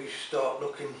 You start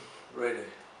looking ready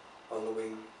on the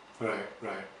wing. Right.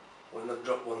 When they've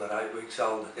dropped one at 8 weeks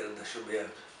old, they should be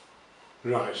out.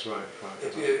 Right.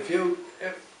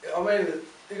 I mean,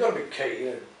 you've got to be keen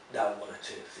and know 1 or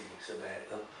 2 things about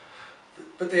them.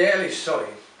 But the earliest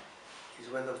sign is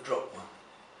when they've dropped one.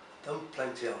 They're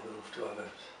plenty old enough to have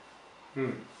out.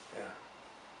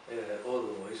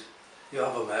 Otherwise, you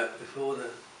have them out before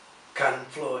they can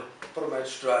fly. Put them out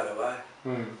straight away.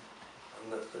 And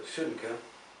they shouldn't go.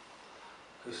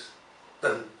 Because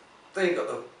then they ain't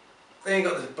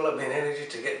got the blooming energy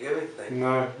to get going.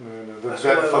 No. That's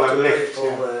why a lot of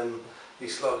people,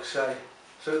 it's like say,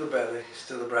 through the belly, it's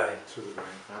to the brain. To the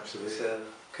brain, absolutely. So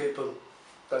keep them,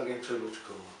 don't give too much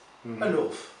colour.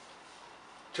 Enough.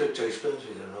 2 teaspoons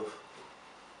is enough.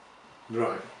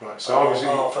 Right. So obviously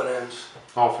half an ounce.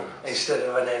 Half an ounce. Instead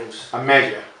of an ounce. A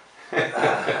measure.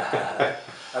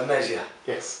 A measure.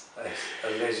 Yes. A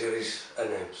measure is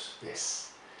an ounce. Yes.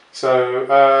 So,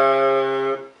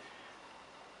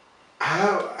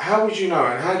 how would you know,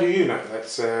 and how do you know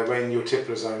that's when your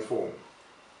tipplers are in form?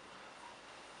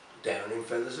 Downing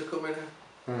feathers are coming out.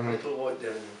 Little white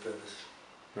downing feathers.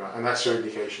 Right, and that's your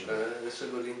indication. That's a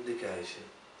good indication.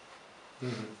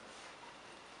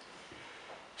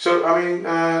 So, I mean,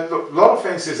 look, a lot of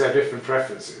fences have different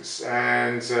preferences,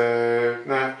 and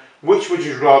now, which would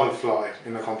you rather fly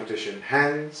in a competition?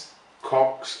 Hens,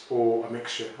 cocks, or a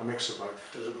mixture of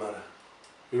both? Doesn't matter.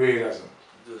 It really doesn't.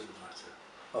 It doesn't matter.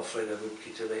 I'll fly a good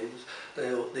kit of hens.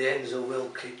 The hens will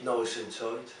keep nice and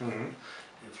tight.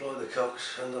 You fly the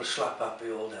cocks and they'll slap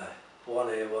happy all day. One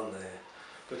here, one there.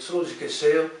 But as long as you can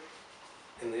see them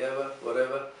in the air,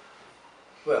 whatever,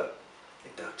 well,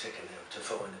 it don't take an hour to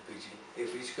find a pigeon.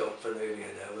 If he's got for nearly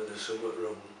an hour, there's something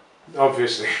wrong.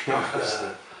 Obviously. But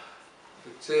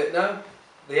no,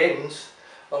 the hens,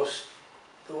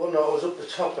 the one I was up the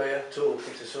top here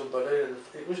talking to somebody, and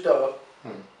it was dark.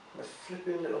 The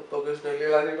flipping little buggers nearly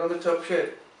landed on the top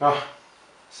shed.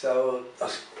 So I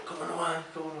said, come on away,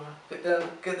 get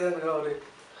down the garden,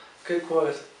 keep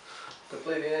quiet. The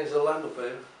bleeding hens will land up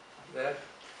here. Yeah.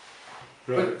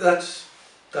 Right. But that's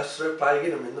through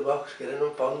plaguing them in the box, getting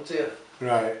them onto you.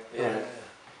 Right. Yeah. Right.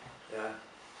 Yeah.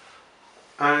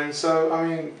 And so, I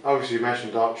mean, obviously you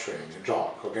mentioned dark training,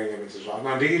 dark, or getting them into dark.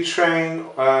 Now, do you train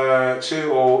to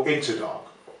or into dark?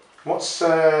 What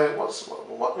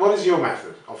is your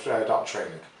method of dark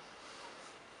training?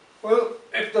 Well,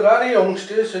 if there are any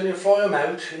youngsters and you fly them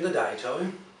out in the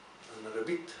daytime and they're a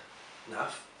bit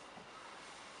naff,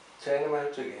 turn them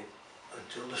out again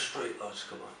until the street lights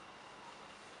come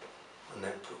on, and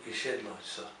then put your shed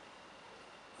lights on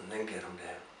and then get them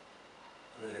down.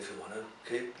 And then if you want to,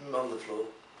 keep them on the floor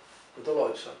with the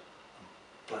lights on and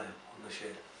play them on the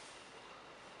shed.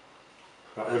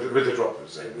 Right, with the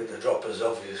droppers then? With the droppers,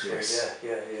 obviously. Yes.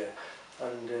 Yeah.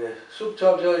 And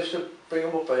sometimes I used to bring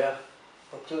them up here,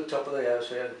 up to the top of the house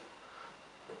here,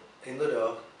 in the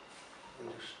dark, and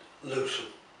just loose them.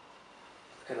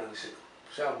 I can only sit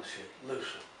on the shed,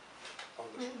 loose them.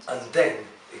 And then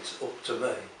it's up to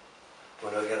me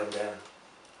when I get them down.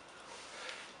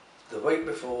 The week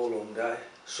before long day,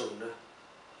 Sunday,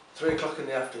 3 o'clock in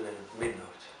the afternoon, midnight.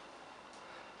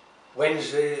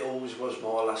 Wednesday always was my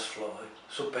last fly.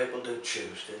 Some people do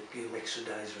Tuesday, give them extra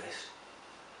days rest.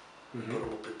 Put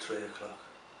them up at 3 o'clock.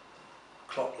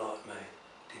 Clock like me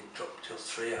didn't drop till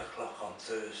 3 o'clock on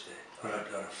Thursday. Right.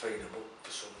 I'd got to feed them up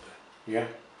for Sunday. Yeah.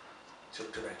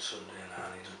 Took to bed Sunday and I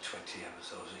only did 20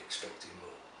 hours. I was expecting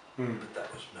more. But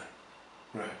that was me.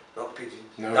 Right. Not the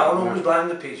pigeons. No, no one always blame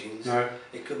the pigeons. No.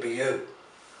 It could be you.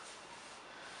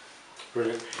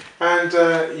 Brilliant. And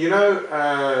you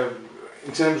know,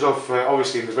 in terms of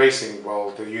obviously in the racing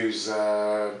world, they use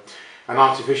an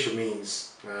artificial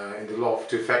means in the loft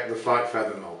to affect the flight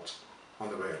feather moult on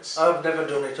the birds. I've never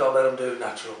done it. I'll let them do it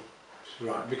natural.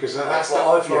 Right, because I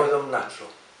fly them natural.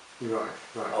 Right.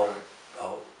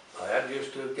 I had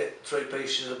used to get 3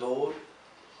 pieces of board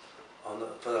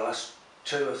for the last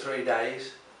 2 or 3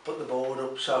 days. Put the board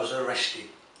up so I was resting.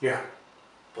 Yeah.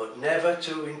 But never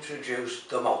to introduce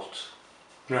the moult.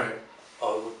 Right. I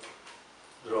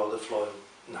would rather fly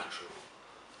natural.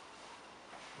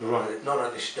 Right. None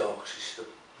of this dark system.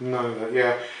 No,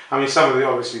 yeah. I mean, some of the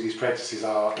obviously these practices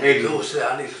are. Of course, they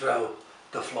only throw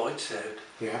the flights out.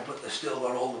 Yeah. But they've still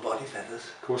got all the body feathers.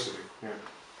 Of course they do.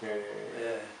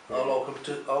 Yeah. I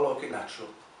like it natural.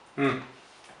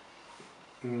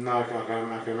 No, I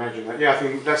can imagine that. Yeah, I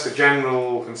think that's the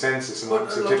general consensus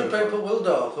amongst the But a lot of people will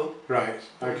dark them. Right.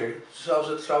 Okay.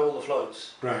 So as throw all the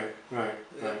flights. Right. Yeah,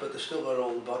 but they've still got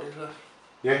all the bodies left.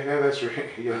 Yeah, that's right.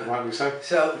 Yeah, rightly so.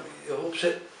 So you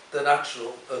upset the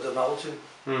natural or the molting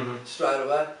straight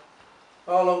away.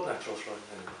 I like natural flying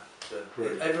anyway. So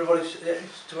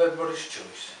it's to everybody's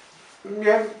choice.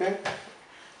 Yeah.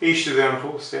 Each to their own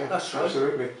course. Yeah. That's right.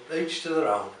 Absolutely. Each to their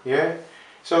own. Yeah.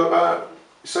 So,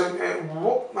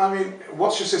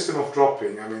 what's your system of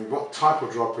dropping? I mean, what type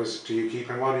of droppers do you keep,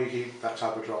 and why do you keep that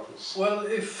type of droppers? Well,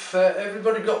 if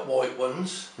everybody got white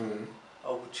ones,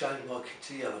 I would change my kit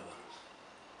to yellow ones,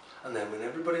 and then when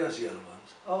everybody has yellow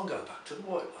ones, I'll go back to the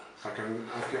white ones.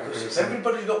 Because if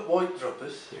everybody's got white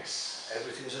droppers, yes,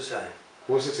 everything's the same. Of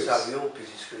course it is. So the old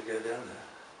pigeons could go down there.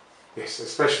 Yes,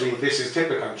 especially this is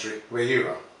Tippler country where you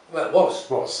are. Well, it was.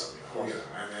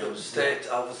 There was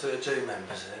over 13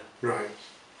 members there. Right.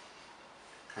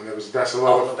 And that's a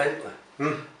lot of Bentley.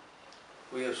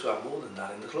 We also have more than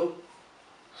that in the club.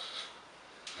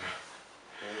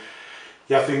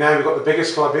 Yeah, I think now we've got the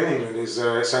biggest club in England is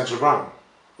Central Brum.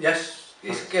 Yes,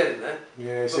 it's getting there.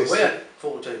 Yeah, but we had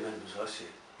 14 members last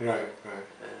year. Right.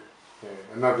 Yeah.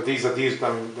 No, but these. I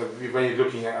mean, when you're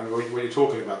looking at, when you're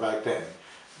talking about back then,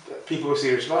 people were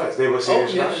serious flyers. They were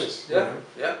serious flyers. Yeah, you know?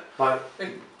 yeah. Like,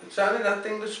 it's only that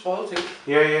thing that spoiled it.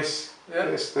 yeah, yes. Yeah.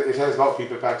 Yes, it has a lot of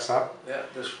people packed up. Yeah,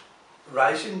 there's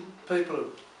racing people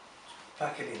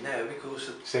packing in now because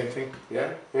of... Same thing,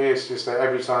 yeah. Yeah, it's just that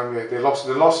every time the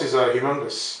losses are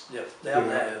humongous. Yeah, they are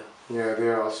now. Yeah, they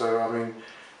are. So, I mean,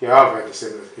 yeah, I've had a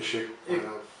similar issue.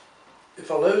 If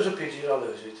I lose a pigeon, I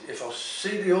lose it. If I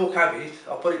see the hawk have it,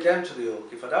 I'll put it down to the hawk.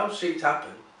 If I don't see it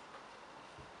happen,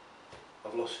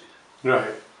 I've lost it.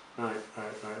 Right.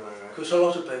 Because a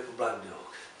lot of people blame the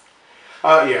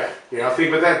hawk. Yeah, I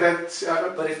think, but that's...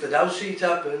 but if they don't see it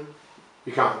happen...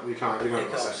 You don't know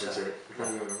what's happened to it. You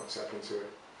can't know what's happened to it.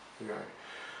 You know.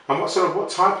 And what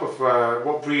type of,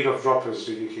 what breed of droppers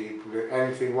do you keep?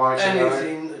 Anything white?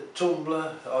 Anything, a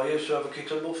tumbler. I used to have a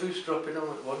kick of muffies dropping on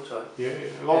at one time. Yeah.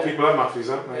 A lot of people have muffies,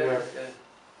 don't they?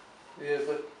 Yeah,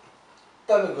 but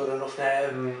they're not good enough now.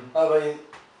 I mean,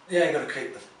 you ain't got to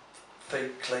keep the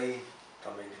feet clean. I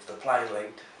mean, if they're plain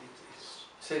legged,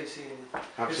 it's easy.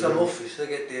 If they're muffies, they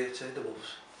get dirty, the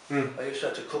wolves. I used to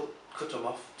have to cut them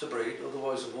off to breed,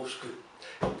 otherwise the wolves could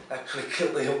actually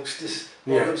kill the youngsters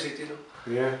while they're sitting them.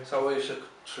 Yeah. So I used to cut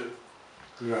through.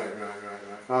 Right.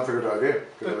 That's a good idea.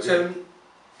 But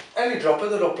any dropper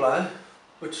that I play,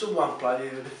 which some won't play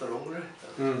even if they're hungry.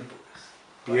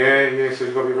 Yeah, so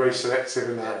you've got to be very selective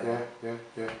in that,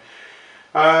 yeah.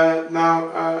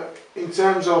 Now, in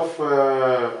terms of,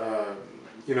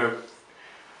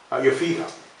 your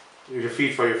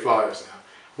feed for your flyers now,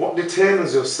 what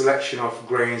determines your selection of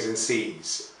grains and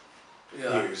seeds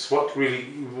use? What really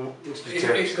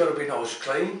determines? It's got to be nice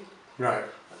clean. Right.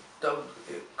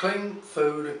 Clean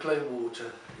food and clean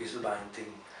water is the main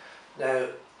thing. Now,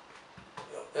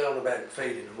 on about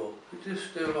feeding them up, we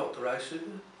just do like the race,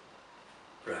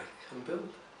 break and build.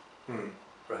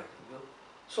 Break and build.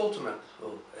 Salt them out,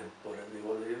 or whatever you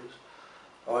want to use.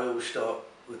 I always start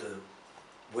with the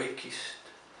weakest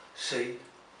seed,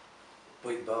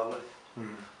 wheat barley.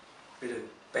 Bit of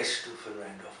best stuff and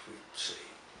round off with seed.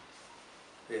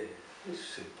 Yeah, it's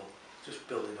simple. Just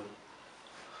building them.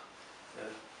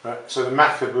 Right, so the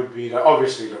method would be that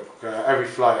obviously, look, every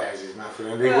flyer has his method,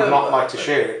 and they would not like to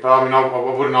share it. But I mean, I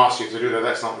wouldn't ask you to do that.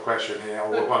 That's not the question here.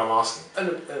 What I'm asking. And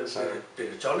a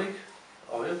bit of tonic,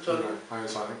 iron tonic. Iron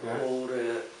tonic, yeah. Or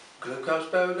glucose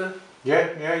powder.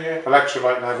 Yeah.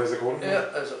 Electrolyte now, as they call it. Yeah,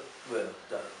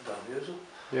 don't use them.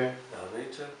 Yeah. No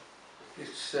need to.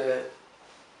 It's a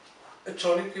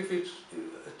tonic. If it's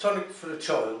a tonic for a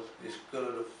child, is good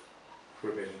enough for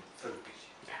a pigeon.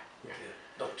 Yeah.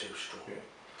 Not too strong. Yeah.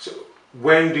 So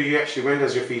when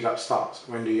does your feed up start?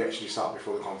 When do you actually start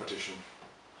before the competition?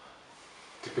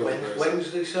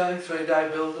 Wednesday, say, 3-day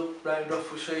build up, round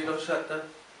off with seed on Saturday.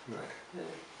 Right. Yeah.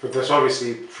 But there's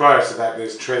obviously, prior to that,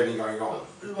 there's training going on.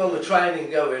 Well, the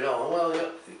training going on,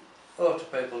 a lot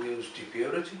of people use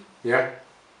depurity. Yeah.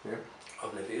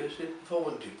 I've never used it. If I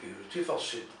want depurity, if I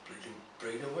sit the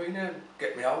breeding weed and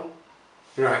get me on.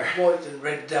 Right. White and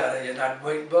red dairy and add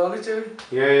wheat barley to it.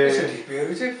 Yeah. It's a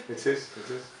depurative. It is.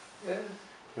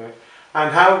 Yeah.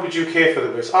 And how would you care for the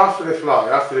birds after they fly,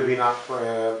 after they've been up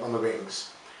on the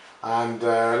wings, and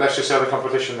let's just say the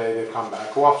competition they've come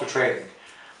back, or after training,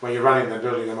 when you're running them,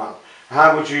 building them up,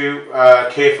 how would you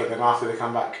care for them after they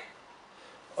come back?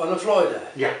 On a fly day?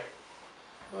 Yeah.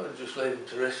 Well, just leave them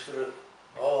to rest for a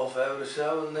half hour or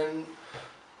so and then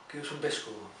give some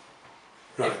biscuit.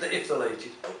 Right. If they'll eat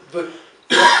it. But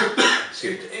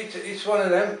it's one of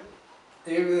them,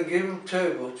 you either give them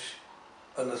too much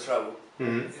on the throat.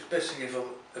 It's best to give them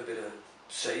a bit of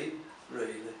seed,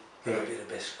 really, and a bit of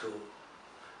best cool.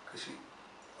 Because,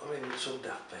 some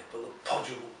daft people, the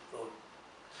podge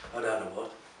I don't know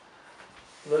what,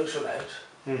 loose them out,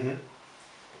 and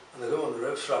they go on the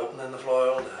roof throat and then they fly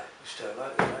all day. It's too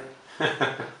late,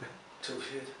 right? Too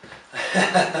shit.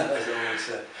 That's all I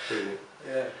say.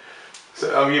 Yeah.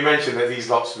 So you mentioned that these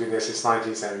lofts have been there since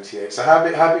 1978. So how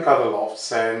big are the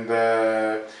lofts, and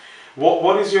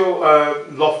what is your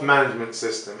loft management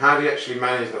system? How do you actually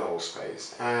manage the whole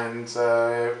space? And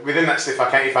within that,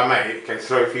 if I may, can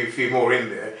throw a few more in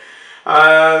there.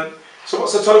 So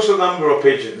what's the total number of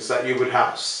pigeons that you would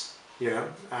house?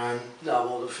 And no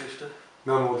more than 50.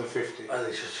 No more than 50. And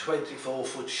it's a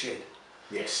 24-foot shed.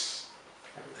 Yes.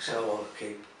 So I'll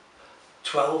keep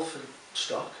 12 in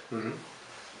stock.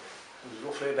 There's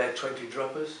roughly about 20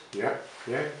 droppers. Yeah.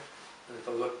 And if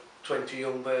I've got 20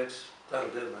 young birds, that'll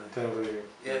do, mate. That'll do.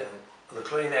 Yeah. And I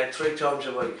clean out 3 times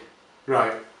a week.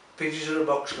 Right. Pigeons are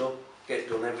boxed up, get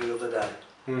done every other day.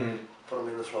 Put them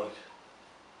in the flight.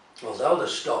 Although they're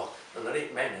stock, and there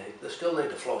ain't many, they still need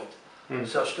a flight.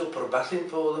 So I still put a bath in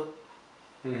for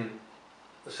them.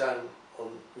 The same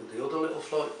with the other little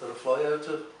flight that I fly out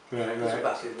of. Right, There's a right.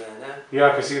 bath in there now. Yeah,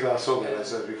 I can see that. I saw that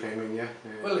as we came in. Yeah.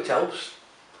 Yeah. Well, it helps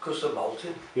because they're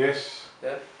molting. Yes.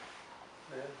 Yeah.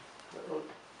 Yeah.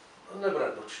 I never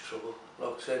had much trouble.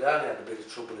 Like I said, I only had a bit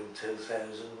of trouble in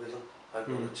 2000 with them. I had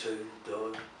one or two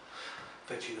died,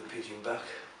 fetching a pigeon back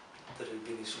that had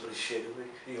been in somebody's shed a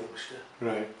week, a youngster.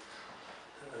 Right.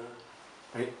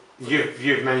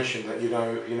 You've mentioned that you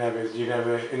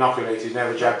never inoculated, you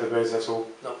never jabbed the birds at all.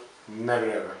 No.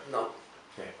 Never ever. No.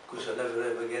 Yeah. Because I never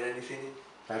ever get anything in.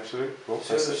 Absolutely. Well,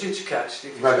 So if it's catched,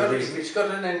 if it's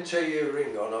got an NTU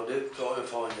ring on, I do try and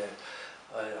find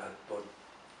out. I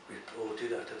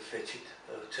reported I had to fetch it.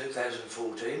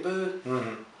 2014 bird.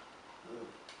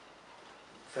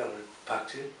 Fella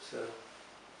packed it, so.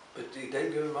 But he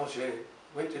didn't give him my share.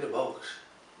 Went in a box.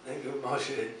 Didn't give him my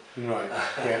share. Right.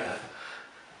 Yeah.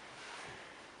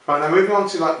 Right. Now moving on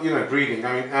to breeding.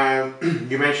 I mean,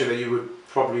 you mentioned that you would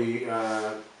probably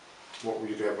what would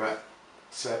you do about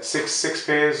six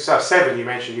pairs? So 7. You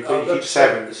mentioned you keep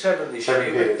 7. 7 this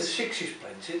year. Pairs. 6 is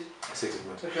plenty. 6 is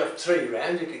plenty. So if you have 3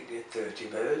 rounds, you could get 30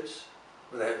 birds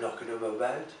without knocking them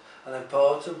about, and then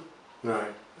part them.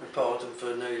 Right. And part them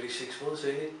for nearly 6 months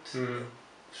in it.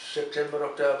 September,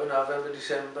 October, November,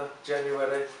 December,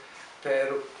 January,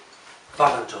 pair up.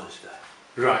 Valentine's Day.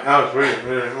 Right, oh, brilliant,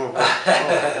 brilliant.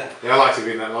 Yeah, I like to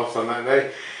be in that loft on that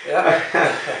day. Yeah.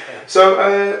 So,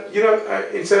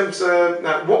 in terms of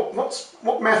now,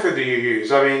 what method do you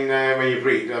use? I mean, when you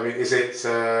breed, I mean, is it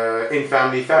in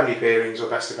family pairings or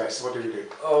best to best? What do you do?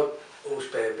 Oh, always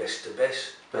pair best to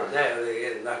best, but Right. now they're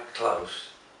getting that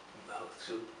close.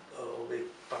 So I'll be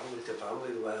family to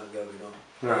family the way I'm going on.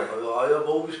 Right. I have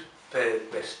always paired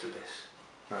best to best.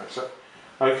 Right. So,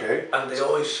 okay. And the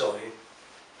eye sign.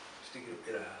 Stick it up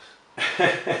your ass.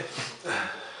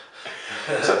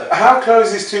 So, how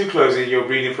close is too close in your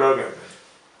breeding program then?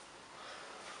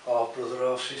 Half brother,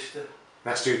 half sister.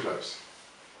 That's too close.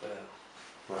 Yeah.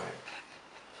 Right.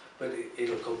 But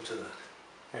it'll come to that.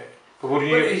 Yeah. But what do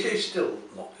you? But it's still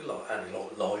not like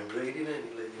line breeding,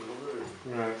 any lady mother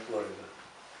and Right. whatever.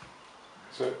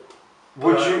 So,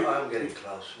 would you? I'm getting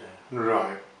close now.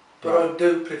 Right. But right. I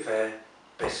do prefer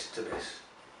best to best.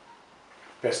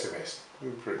 Best to best.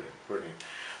 Brilliant, brilliant.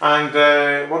 And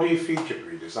what do you feed your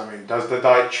breeders? I mean, does the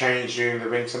diet change during the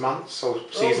winter months or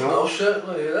seasonal? Oh, no,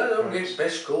 certainly. They don't Right. get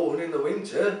best corn in the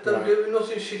winter. They're Right. doing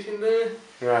nothing sitting there.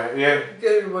 Right, yeah.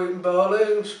 Get him waiting barley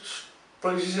and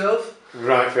please yourself.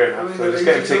 Right, fair enough. I mean, So just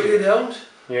get them you ticking. don't.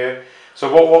 Yeah. So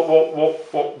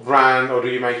what brand, or do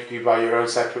you make you buy your own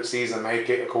separate seeds and make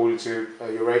it according to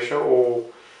your ratio, or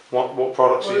what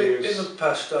products Well, you in use? the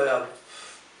past I have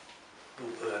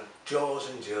jars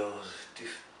and jars.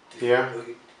 Yeah.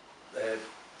 Different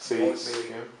Seeds. white milk,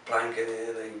 Yeah. blanket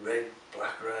in there, red,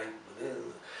 black, red.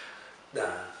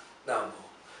 No more.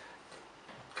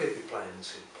 Keep it plain and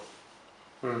simple.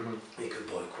 You could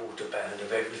buy a £1/4 pound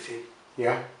of everything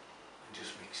Yeah. and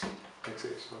just mix it. That's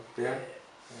it. So, yeah.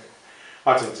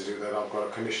 I tend to do that. I've got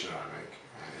a conditioner I make.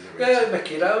 Yeah, make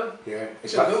your own. Yeah. You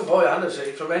can go buy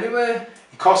aniseed from anywhere.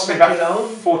 It costs me Make your about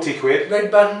own. 40 quid.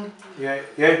 Red band. Yeah,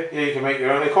 you can make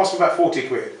your own. It costs me about 40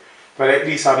 quid. But at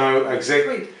least I know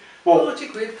exactly. Quid. Well, 40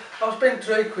 quid. I'll spend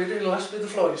 3 quid and last me the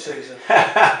flying season.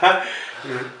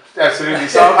 absolutely.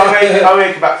 So I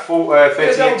make about 38,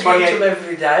 They don't 28. get them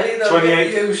every day, they'll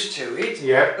 28. get used to it.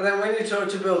 Yeah. And then when you try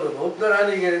to build them up, they're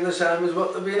only getting the same as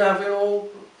what they've been having all.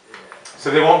 So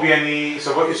there won't be any.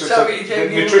 So what? So the you can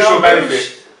give nutritional them no benefit.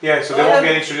 boost. Yeah. So there won't be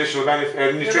any traditional benefit.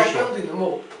 You're not Nutritional. building them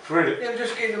up. Really. You're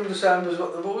just giving them the same as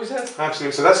what they've always had.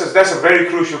 Absolutely. So that's a very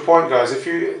crucial point, guys. If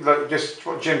you like, just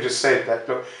what Jim just said, that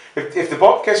look, if the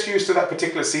bot gets used to that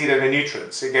particular seed and the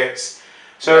nutrients, it gets.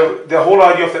 So the whole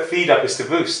idea of that feed up is to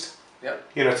boost. Yeah.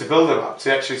 You know, to build them up, to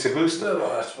boost them. No,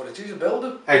 well, that's what it is, a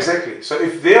builder. Exactly. So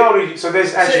if they already, so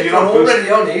there's actually you're you're not already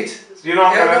on it. You're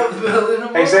not You're gonna, not building them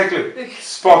up. exactly.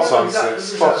 Spot on, sir.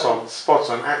 Exactly. Spot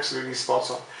on. Absolutely spot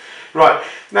on. Right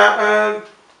now,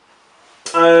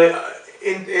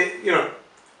 you know,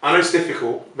 I know it's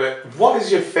difficult, but what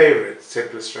is your favourite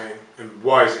Tippler strain, and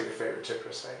why is it your favourite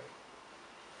Tippler strain?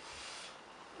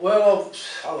 Well,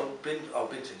 I've been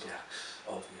to Jack's,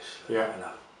 obviously. Yeah. I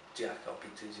know Jack. I've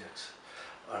been to Jack's,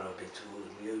 and I've been to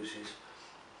Wooden Uses.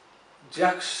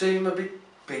 Jack's seem a bit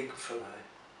big for me.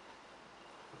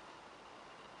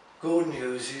 Gordon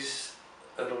Uses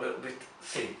are a little bit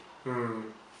thin.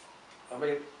 I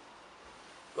mean,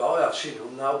 well, I have seen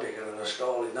them no bigger than a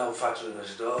Starling, no fatter than a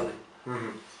Starling.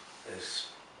 As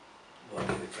one of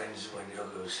your friends when you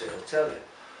go to see, I'll tell you.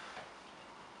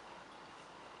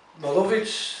 My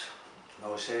Lovatt's,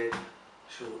 nice head,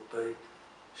 short beak,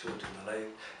 short in the leg.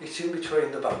 It's in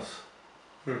between the both.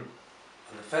 And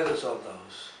the feathers on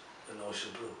those are nice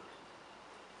and broad.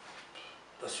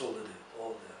 That's all they do,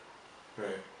 all day.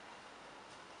 Right.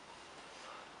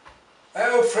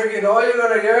 How friggin' are you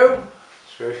gonna go?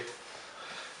 True.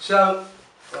 So,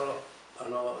 well, I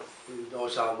know the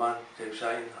nice old man keeps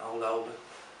saying, old Albert,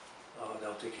 oh, I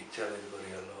don't think he'd tell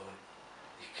anybody a lie.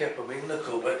 He kept them in the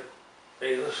cupboard,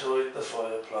 either side the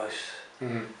fireplace,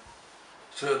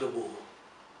 through the wall,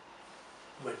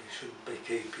 when you shouldn't be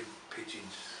keeping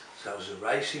pigeons. So as a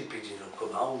racing pigeon will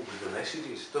come home with the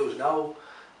messages. There was no,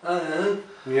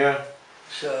 Yeah.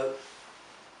 So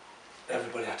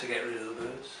everybody had to get rid of the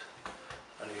birds.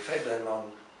 And he fed them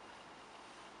on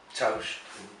toast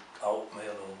and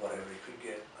oatmeal or whatever he could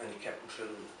get, and he kept them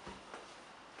through.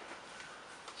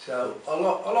 So a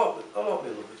lot of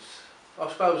Lovatts. I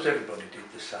suppose everybody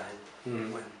did the same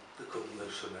when they couldn't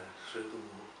loose them out through the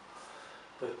wall.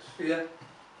 But yeah,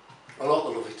 a lot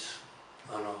of Lovatts,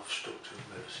 and I've stuck to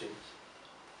them ever since.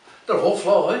 They're all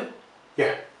fly.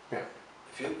 Yeah. Yeah.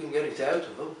 If you can get it out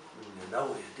of them, and you know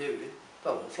what you're doing,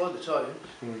 they'll all fly the times.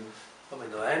 I mean,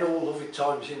 there ain't all Lovatt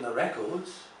times in the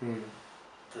records.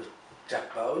 The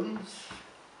Jack Bowdens,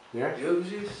 Yeah.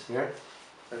 Hugheses, Yeah.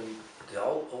 and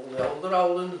all the older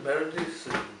Oldens, Merediths,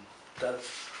 and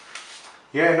that's.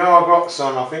 Yeah, no, I got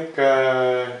some, I think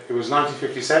it was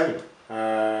 1957.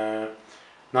 I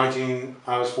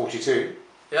was 42.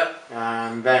 Yeah.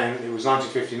 And then it was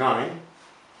 1959.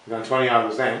 We done 20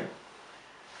 hours then.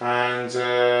 And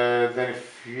then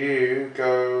if you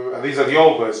go, these are the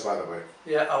old birds, by the way.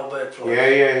 Yeah, Albert Floyd.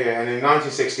 Yeah. And in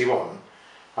 1961,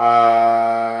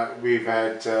 we've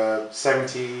had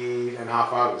 70 and a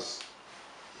half hours.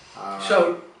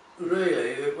 So,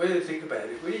 really, when you think about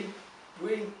it,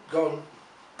 we ain't gone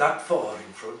that far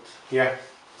in front. Yeah.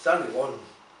 It's only one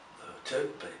or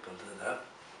two people that have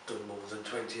done more than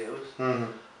 20 hours.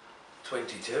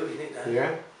 22, isn't it now?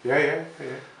 Yeah.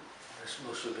 This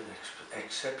must have been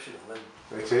exceptional then.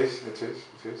 It is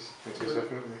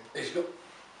definitely. He's got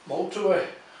motorway.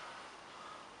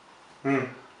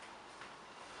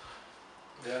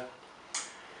 Yeah.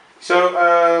 So,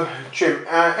 Jim,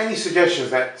 any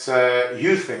suggestions that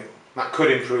you think that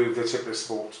could improve the Tippler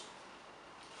sport?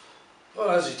 Well,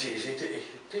 as it is, it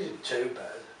isn't too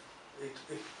bad.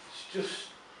 It's just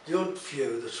the odd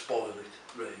few that spoil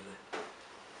it, really.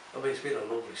 I mean, it's been a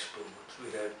lovely sport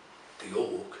without the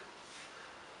Hawk.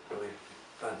 I mean,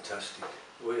 fantastic.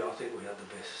 I think we had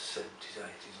the best 70s,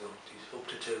 80s, 90s, up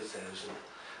to 2000.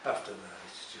 After that,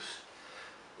 it's just...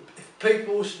 If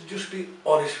people was to just be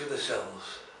honest with themselves,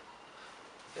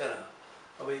 you know,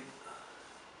 I mean,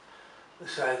 they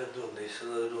say they've done this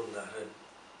and they've done that, and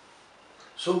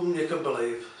some you can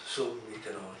believe, some you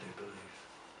can hardly believe.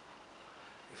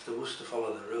 If they was to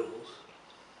follow the rules,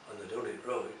 and they done it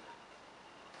right,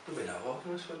 there'd be no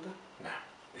arguments, would there? No.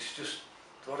 It's just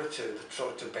one or two that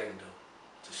try to bend them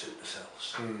to suit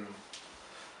themselves.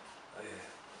 Yeah.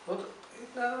 But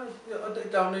no, they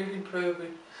don't need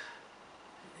improving.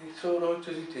 It's all right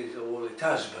as it is, or well, it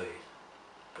has been,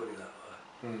 put it that way.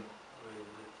 I mean,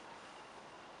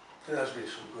 there has been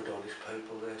some good honest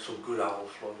people there, some good old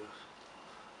flyers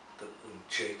that wouldn't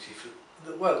cheat if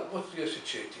well, what's the use of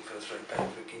cheating for a £3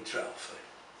 freaking trophy?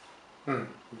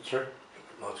 True.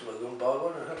 You might as well go and buy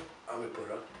one and have it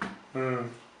put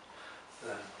on.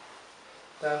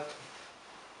 Now,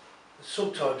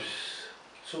 sometimes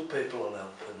some people will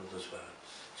help and others won't.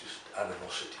 Just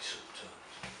animosity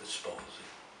sometimes that spoils it.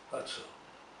 That's all.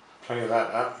 Plenty of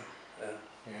that.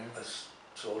 Yeah. That's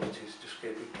all it is. Just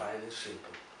keep it plain and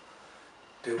simple.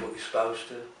 Do what you're supposed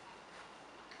to.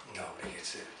 Nobody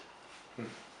gets it.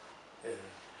 Yeah.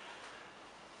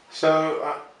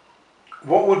 So,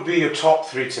 what would be your top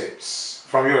 3 tips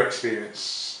from your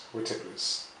experience with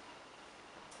Tipplers?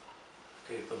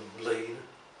 Keep them lean.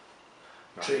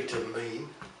 Right. Treat them mean.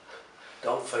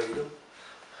 Don't feed them.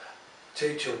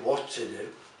 Teach them what to do,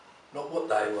 not what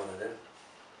they want to do.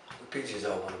 The pigeons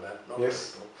I want about, not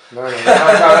Yes. people. No,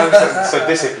 I understand. So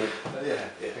discipline. Yeah.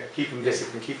 Keep them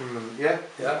disciplined, keep them, yeah?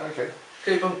 Okay.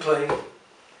 Keep them clean.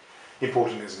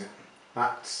 Important, isn't it?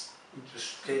 That's...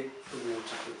 Just keep the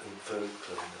water and food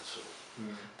clean, that's all.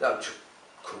 Don't chuck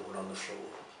corn on the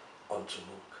floor, onto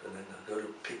muck, and then they'll go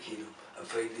to pick it up and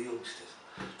feed the youngsters.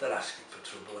 They're asking for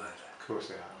trouble, ain't they? Of course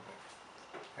they are.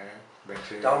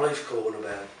 Yeah. Don't leave corn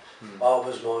about.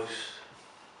 Harbour's mice.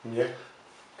 Yeah.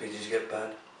 Pigeons get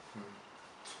bad.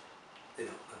 You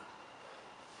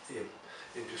know,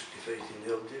 you're just defeating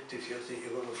the object. If you think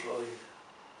you're going to fly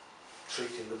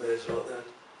treating the birds like that,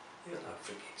 you've got no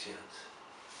freaking chance.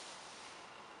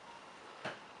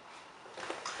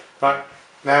 Right.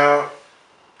 Now,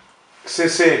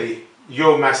 sincerely,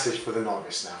 your message for the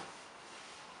novice now.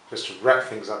 Just to wrap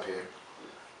things up here.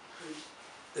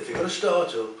 If you're going to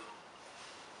start up,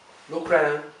 look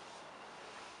round,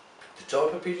 the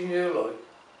type of pigeon you like,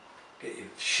 get your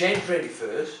shed ready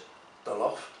first, the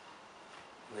loft,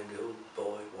 and then go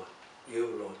buy what you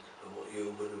like and what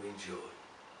you're going to enjoy.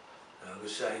 And I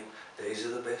was saying, these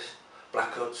are the best,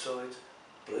 black outsides,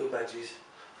 blue badges,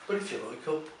 but if you like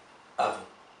them, have them.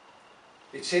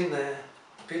 It's in there,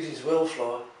 pigeons will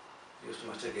fly, you just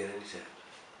have to get it out.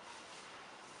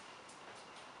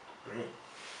 Brilliant.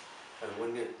 And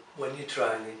when you're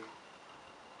training,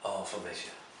 half a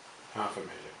measure. Half a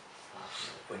measure.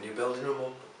 When you're building them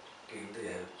up, give them the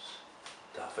house.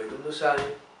 Don't feed them the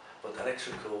same, but that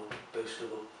extra corn, boost them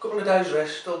up. A couple of days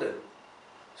rest, they'll do.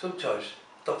 Sometimes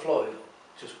they'll fly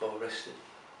just by resting.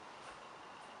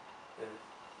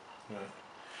 Yeah.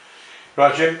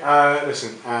 Right, Jim.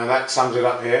 Listen, that sums it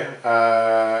up here.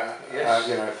 Yes.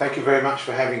 You know, thank you very much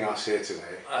for having us here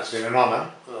today. It's been an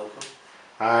honour. Welcome.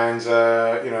 And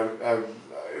you know,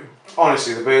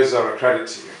 honestly, the birds are a credit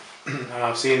to you. And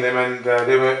I've seen them, and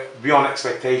they were beyond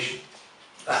expectation.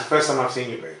 It's the first time I've seen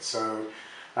your birds, so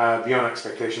beyond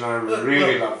expectation. I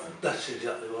really love them. That's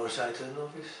exactly what I say to the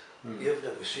novice. You've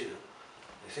never seen them.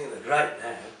 You think they're great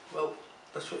now. Well,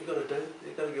 that's what you've got to do.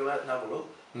 You've got to go out and have a look.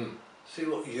 See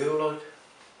what you like,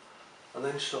 and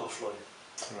then start flying.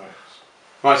 Right.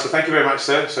 Right, so thank you very much,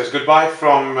 sir. So it's goodbye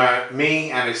from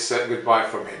me, and it's goodbye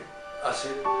from him. That's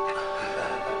it.